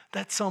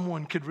that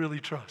someone could really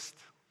trust?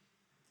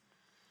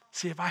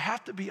 See, if I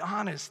have to be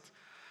honest,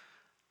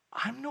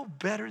 I'm no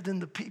better than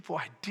the people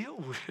I deal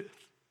with.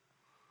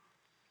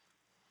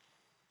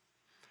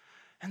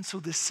 And so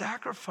this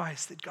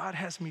sacrifice that God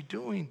has me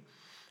doing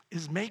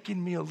is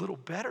making me a little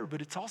better,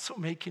 but it's also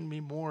making me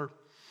more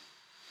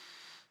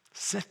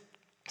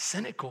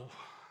cynical.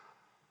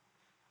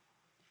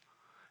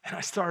 And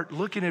I start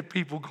looking at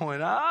people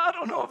going, I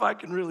don't know if I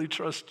can really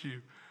trust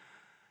you.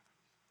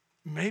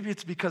 Maybe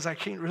it's because I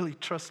can't really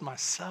trust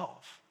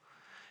myself.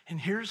 And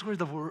here's where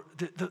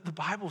the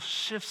Bible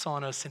shifts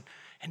on us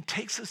and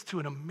takes us to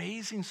an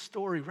amazing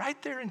story right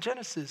there in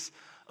Genesis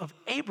of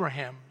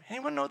Abraham.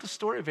 Anyone know the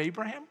story of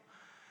Abraham?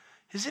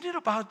 Isn't it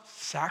about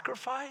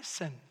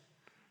sacrifice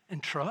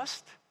and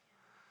trust?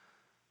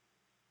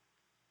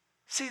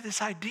 See,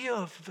 this idea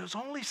of there's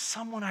only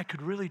someone I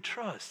could really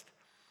trust.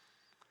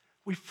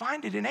 We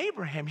find it in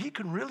Abraham. He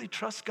can really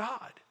trust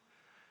God.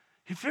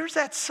 If there's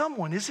that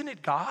someone, isn't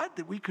it God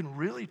that we can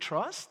really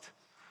trust?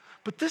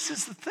 But this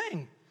is the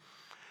thing.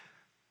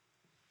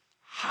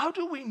 How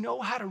do we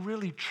know how to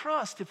really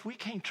trust if we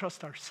can't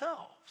trust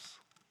ourselves?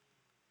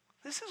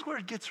 This is where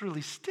it gets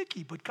really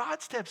sticky, but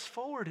God steps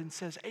forward and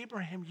says,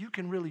 Abraham, you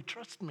can really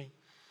trust me.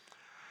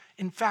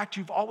 In fact,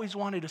 you've always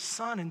wanted a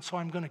son, and so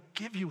I'm going to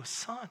give you a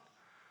son.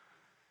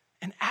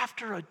 And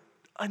after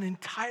an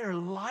entire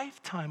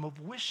lifetime of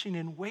wishing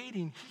and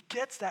waiting, he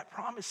gets that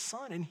promised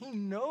son, and he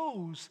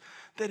knows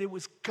that it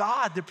was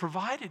God that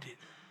provided it.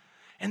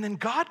 And then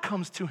God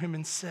comes to him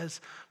and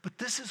says, but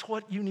this is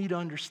what you need to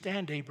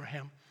understand,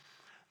 Abraham,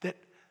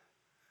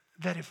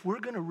 that if we're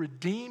going to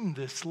redeem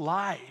this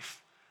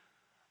life,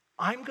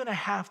 I'm going to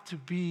have to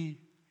be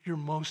your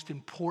most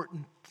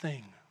important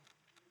thing.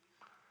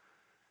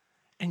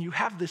 And you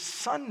have this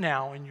son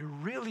now, and you're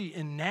really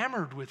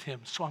enamored with him,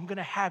 so I'm going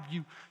to have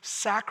you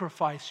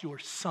sacrifice your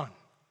son.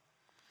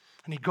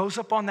 And he goes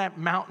up on that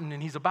mountain,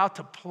 and he's about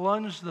to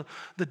plunge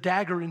the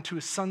dagger into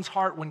his son's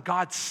heart when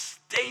God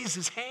stays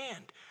his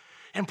hand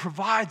and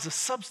provides a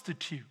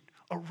substitute,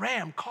 a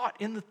ram caught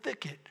in the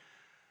thicket.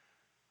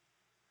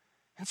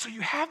 And so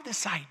you have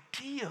this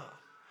idea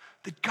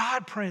that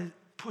God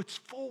puts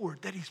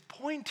forward, that he's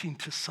pointing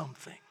to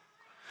something.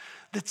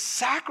 That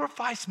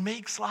sacrifice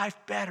makes life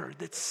better.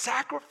 That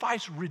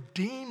sacrifice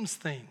redeems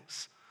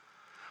things.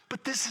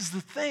 But this is the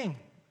thing.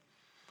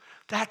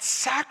 That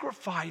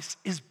sacrifice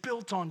is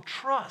built on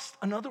trust.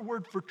 Another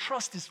word for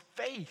trust is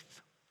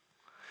faith.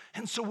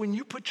 And so when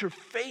you put your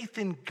faith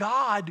in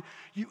God,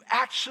 you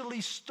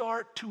actually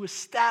start to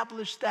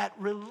establish that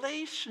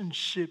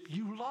relationship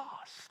you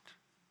lost.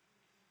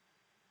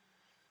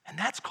 And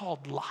that's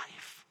called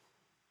life.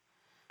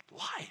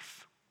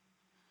 Life.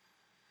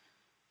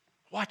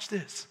 Watch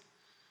this.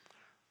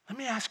 Let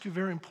me ask you a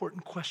very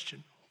important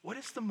question. What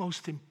is the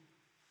most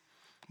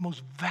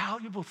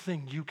valuable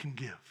thing you can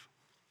give?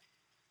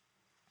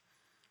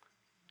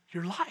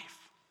 Your life.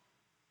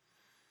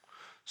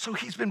 So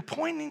he's been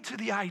pointing to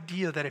the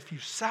idea that if you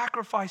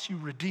sacrifice, you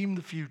redeem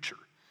the future.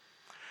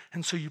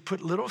 And so you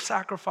put little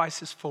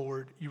sacrifices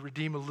forward, you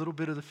redeem a little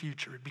bit of the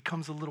future. It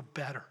becomes a little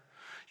better.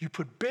 You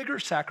put bigger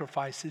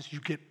sacrifices, you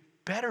get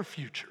better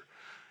future.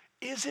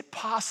 Is it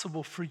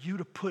possible for you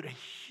to put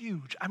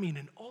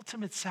an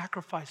ultimate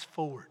sacrifice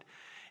forward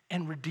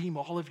and redeem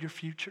all of your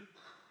future?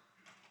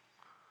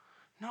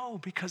 No,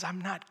 because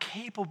I'm not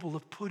capable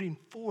of putting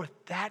forth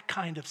that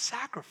kind of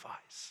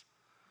sacrifice.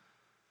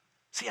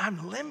 See,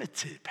 I'm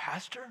limited,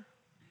 Pastor.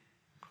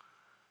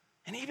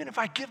 And even if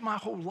I give my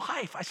whole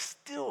life,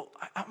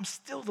 I'm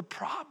still the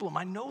problem.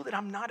 I know that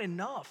I'm not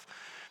enough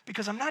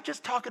because I'm not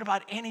just talking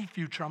about any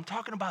future. I'm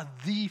talking about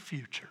the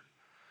future.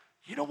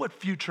 You know what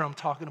future I'm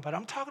talking about?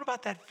 I'm talking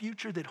about that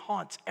future that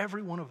haunts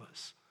every one of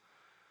us.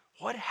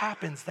 What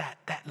happens that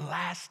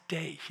last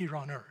day here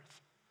on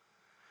earth?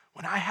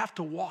 When I have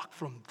to walk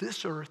from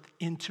this earth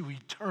into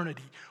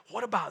eternity,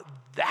 what about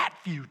that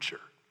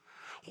future?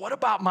 What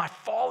about my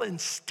fallen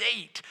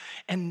state?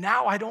 And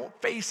now I don't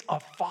face a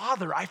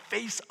father, I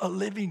face a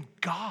living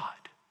God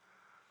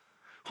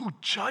who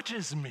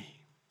judges me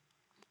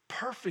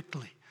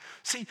perfectly.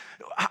 See,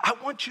 I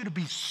want you to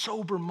be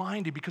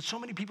sober-minded because so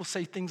many people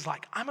say things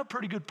like, I'm a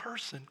pretty good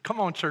person.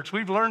 Come on, church,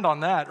 we've learned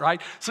on that,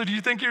 right? So do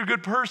you think you're a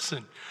good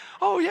person?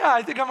 Oh, yeah,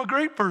 I think I'm a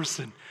great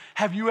person.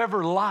 Have you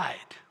ever lied?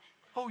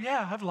 Oh,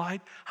 yeah, I've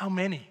lied. How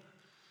many?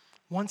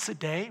 Once a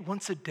day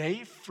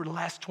for the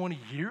last 20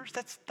 years?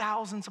 That's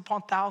thousands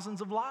upon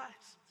thousands of lies.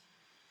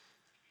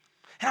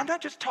 And I'm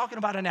not just talking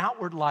about an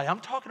outward lie. I'm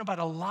talking about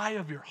a lie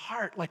of your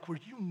heart, like where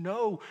you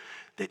know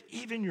that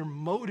even your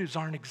motives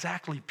aren't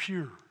exactly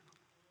pure.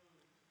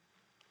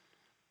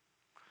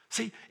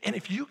 See, and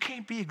if you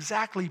can't be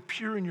exactly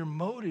pure in your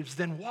motives,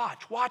 then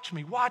watch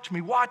me.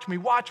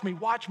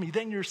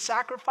 Then your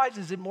sacrifice,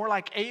 is it more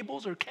like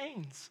Abel's or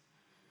Cain's?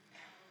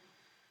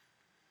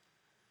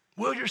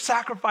 Will your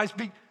sacrifice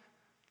be...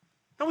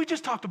 No, we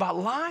just talked about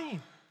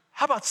lying.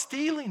 How about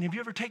stealing? Have you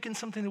ever taken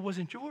something that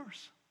wasn't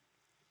yours?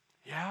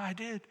 Yeah, I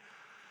did.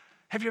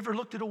 Have you ever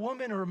looked at a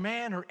woman or a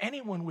man or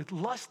anyone with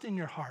lust in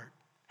your heart,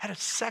 had a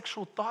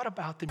sexual thought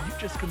about them? You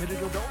just committed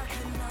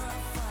adultery.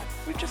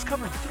 We've just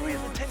covered 3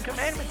 of the 10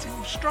 commandments and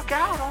you struck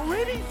out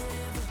already.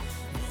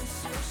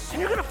 And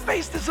you're going to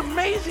face this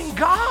amazing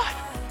God.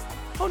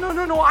 Oh,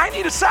 no, I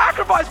need a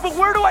sacrifice, but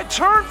where do I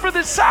turn for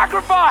this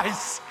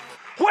sacrifice?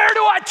 Where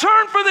do I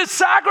turn for this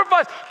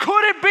sacrifice?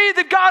 Could it be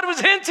that God was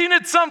hinting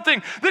at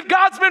something, that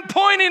God's been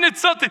pointing at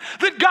something,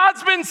 that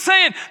God's been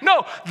saying,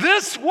 no,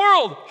 this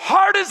world,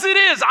 hard as it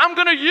is, I'm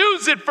going to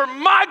use it for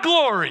my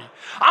glory.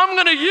 I'm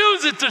going to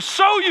use it to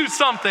show you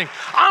something.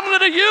 I'm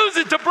going to use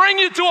it to bring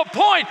you to a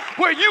point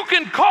where you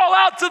can call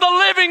out to the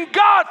living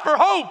God for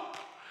hope.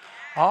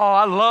 Oh,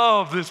 I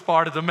love this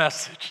part of the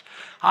message.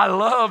 I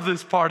love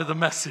this part of the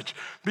message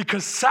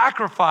because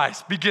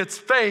sacrifice begets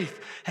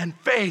faith, and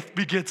faith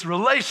begets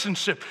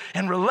relationship,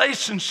 and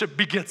relationship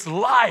begets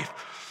life.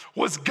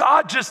 Was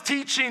God just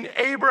teaching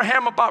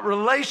Abraham about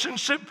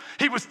relationship?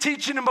 He was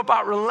teaching him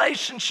about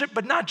relationship,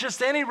 but not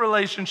just any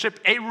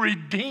relationship, a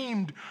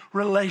redeemed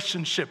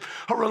relationship.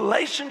 A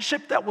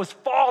relationship that was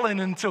fallen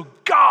until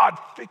God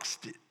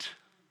fixed it.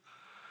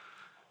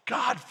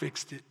 God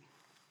fixed it.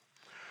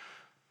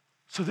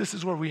 So this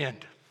is where we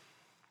end.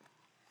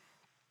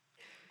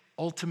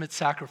 Ultimate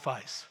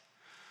sacrifice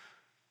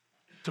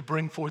to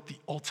bring forth the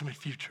ultimate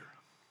future.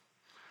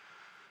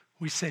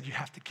 We said you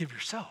have to give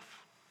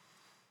yourself.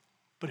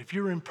 But if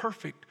you're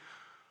imperfect,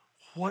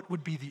 what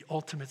would be the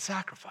ultimate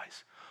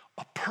sacrifice?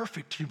 A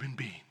perfect human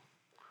being,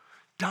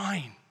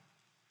 dying.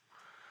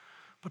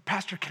 But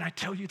Pastor, can I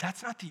tell you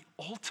that's not the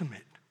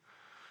ultimate?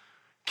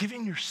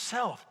 Giving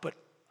yourself, but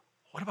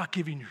what about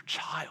giving your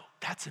child?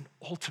 That's an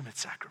ultimate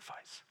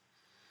sacrifice.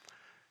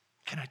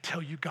 Can I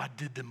tell you God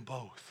did them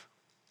both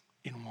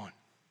in one?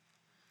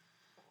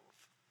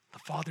 The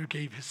Father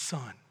gave his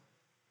Son,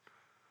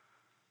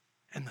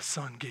 and the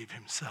Son gave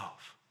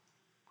himself.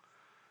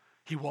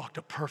 He walked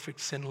a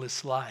perfect,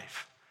 sinless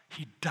life.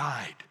 He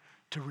died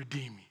to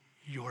redeem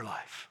your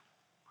life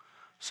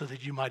so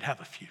that you might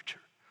have a future.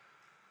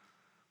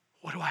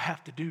 What do I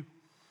have to do?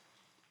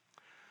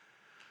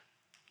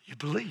 You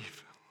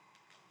believe.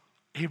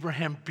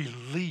 Abraham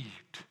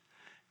believed,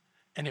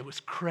 and it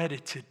was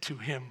credited to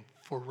him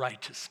for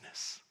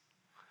righteousness.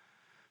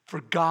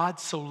 For God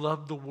so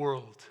loved the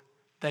world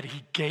that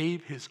he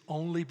gave his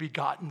only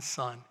begotten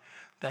Son,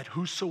 that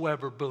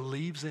whosoever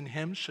believes in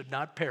him should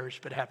not perish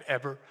but have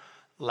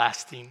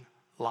everlasting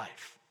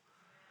life.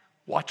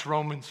 Watch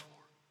Romans 4.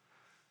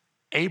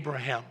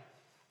 Abraham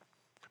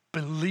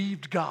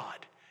believed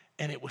God,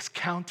 and it was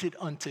counted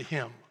unto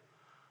him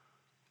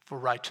for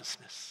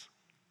righteousness.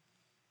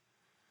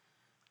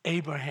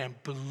 Abraham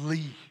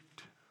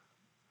believed.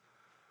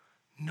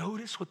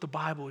 Notice what the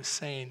Bible is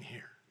saying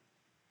here.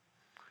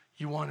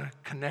 You want to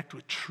connect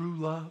with true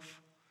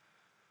love?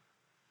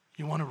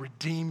 You want to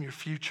redeem your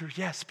future?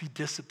 Yes, be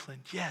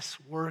disciplined. Yes,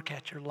 work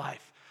at your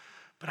life.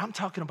 But I'm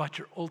talking about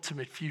your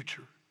ultimate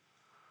future.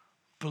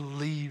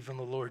 Believe in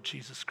the Lord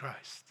Jesus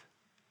Christ,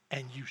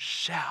 and you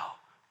shall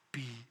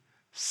be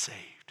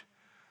saved.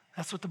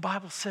 That's what the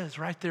Bible says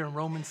right there in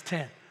Romans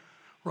 10.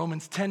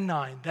 Romans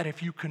 10:9, that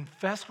if you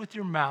confess with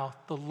your mouth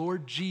the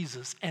Lord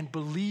Jesus and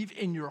believe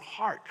in your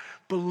heart,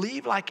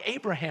 believe like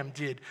Abraham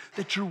did,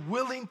 that you're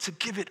willing to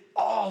give it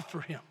all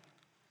for him.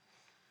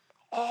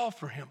 All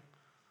for him.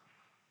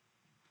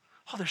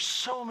 Oh, there's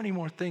so many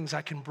more things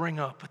I can bring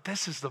up, but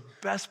this is the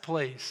best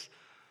place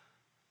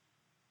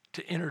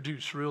to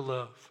introduce real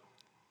love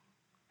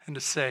and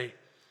to say,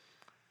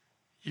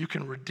 you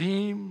can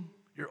redeem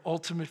your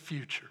ultimate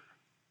future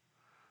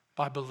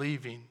by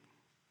believing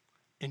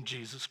in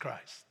Jesus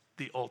Christ,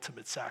 the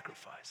ultimate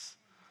sacrifice.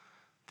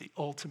 The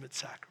ultimate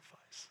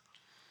sacrifice.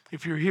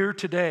 If you're here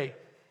today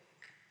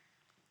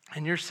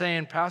and you're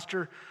saying,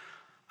 Pastor,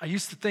 I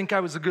used to think I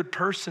was a good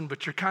person,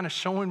 but you're kind of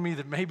showing me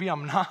that maybe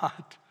I'm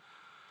not,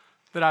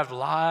 that I've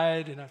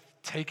lied and I've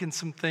taken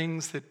some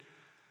things that,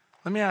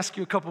 let me ask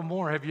you a couple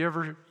more. Have you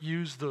ever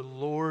used the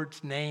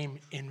Lord's name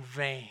in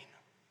vain?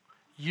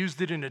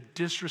 Used it in a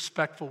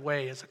disrespectful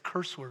way as a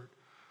curse word?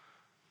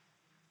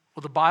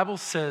 Well, the Bible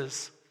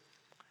says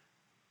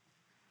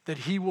that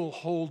he will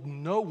hold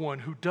no one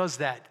who does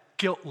that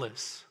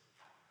guiltless,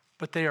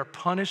 but they are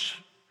punished.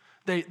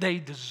 They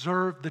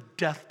deserve the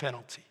death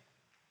penalty.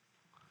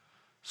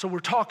 So we're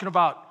talking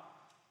about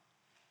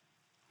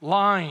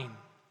lying,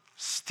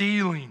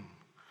 stealing,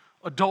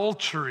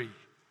 adultery,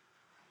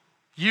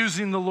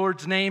 using the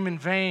Lord's name in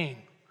vain.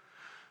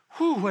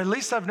 Whew, at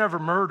least I've never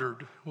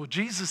murdered. Well,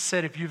 Jesus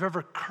said if you've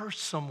ever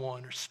cursed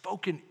someone or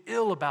spoken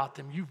ill about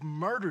them, you've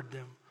murdered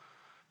them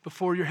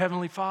before your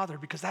heavenly Father,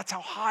 because that's how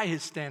high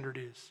his standard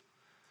is.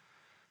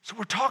 So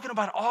we're talking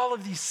about all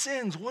of these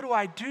sins. What do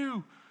I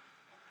do?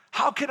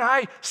 How can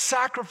I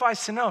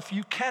sacrifice enough?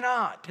 You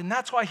cannot. And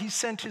that's why he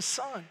sent his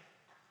son.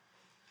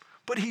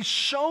 But he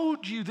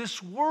showed you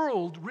this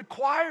world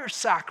requires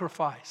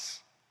sacrifice.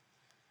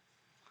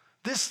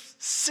 This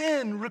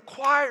sin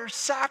requires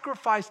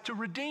sacrifice to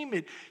redeem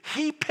it.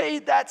 He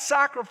paid that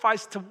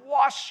sacrifice to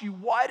wash you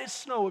white as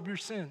snow of your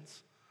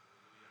sins.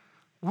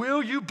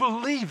 Will you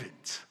believe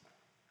it?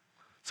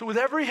 So with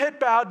every head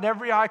bowed and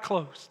every eye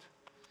closed,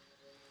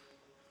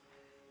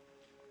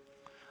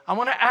 I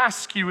want to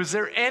ask you, is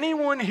there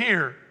anyone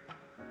here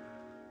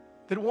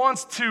that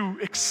wants to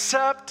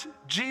accept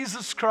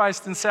Jesus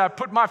Christ and say, I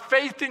put my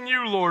faith in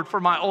you, Lord, for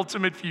my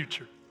ultimate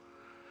future?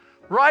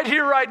 Right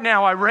here, right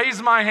now, I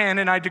raise my hand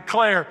and I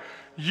declare,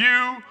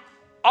 you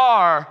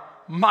are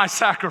my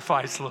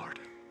sacrifice, Lord.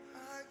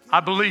 I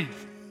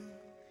believe.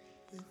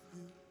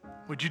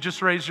 Would you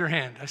just raise your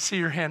hand? I see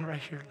your hand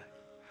right here.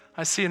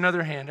 I see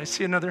another hand. I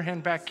see another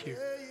hand back here.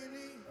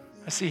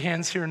 I see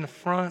hands here in the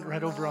front,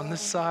 right over on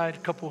this side, a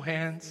couple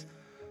hands.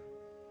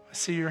 I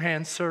see your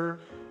hand, sir.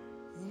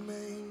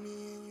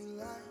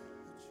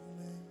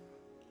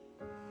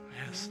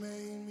 Yes.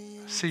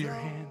 I see your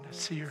hand. I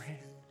see your hand.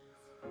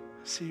 I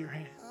see your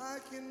hand.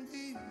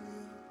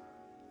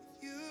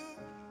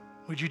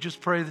 Would you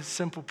just pray this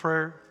simple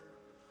prayer?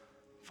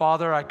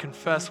 Father, I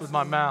confess with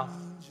my mouth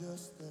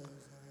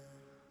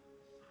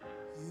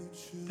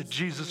that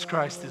Jesus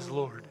Christ is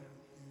Lord.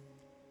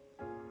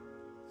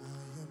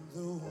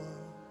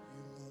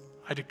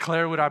 I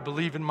declare what I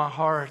believe in my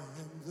heart.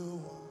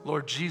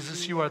 Lord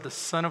Jesus, you are the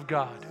Son of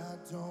God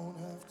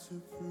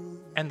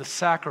and the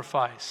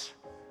sacrifice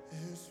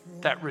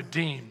that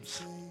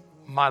redeems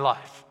my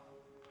life.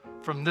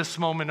 From this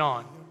moment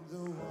on,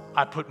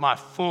 I put my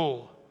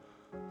full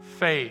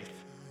faith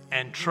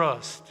and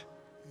trust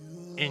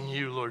in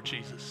you, Lord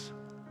Jesus.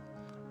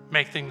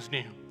 Make things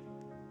new.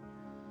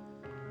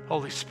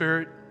 Holy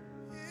Spirit,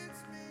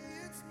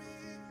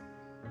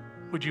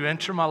 would you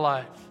enter my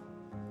life?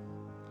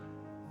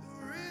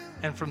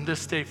 And from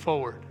this day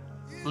forward,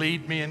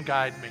 lead me and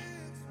guide me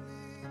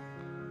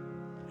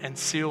and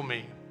seal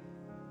me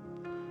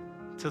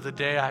to the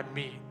day I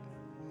meet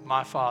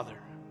my Father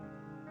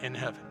in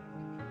heaven.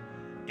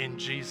 In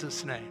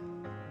Jesus'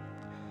 name,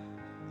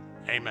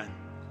 amen.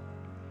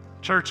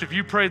 Church, if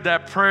you prayed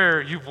that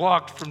prayer, you've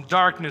walked from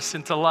darkness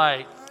into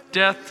light,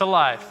 death to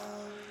life.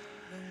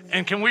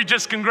 And can we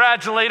just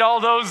congratulate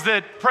all those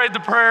that prayed the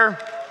prayer?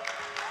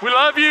 We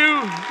love you.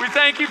 We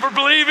thank you for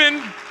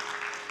believing.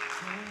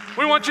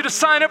 We want you to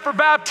sign up for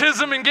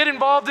baptism and get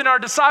involved in our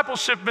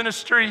discipleship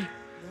ministry.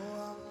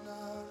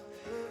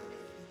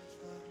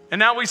 And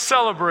now we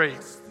celebrate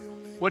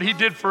what he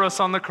did for us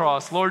on the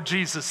cross. Lord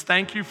Jesus,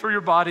 thank you for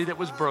your body that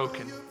was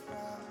broken.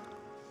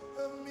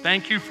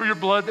 Thank you for your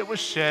blood that was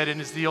shed and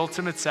is the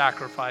ultimate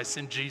sacrifice.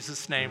 In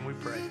Jesus' name we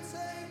pray.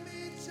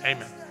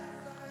 Amen.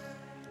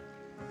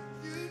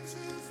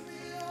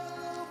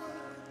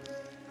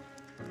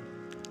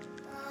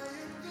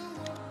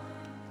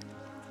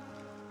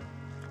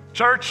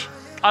 Church,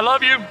 I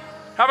love you.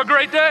 Have a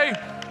great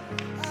day.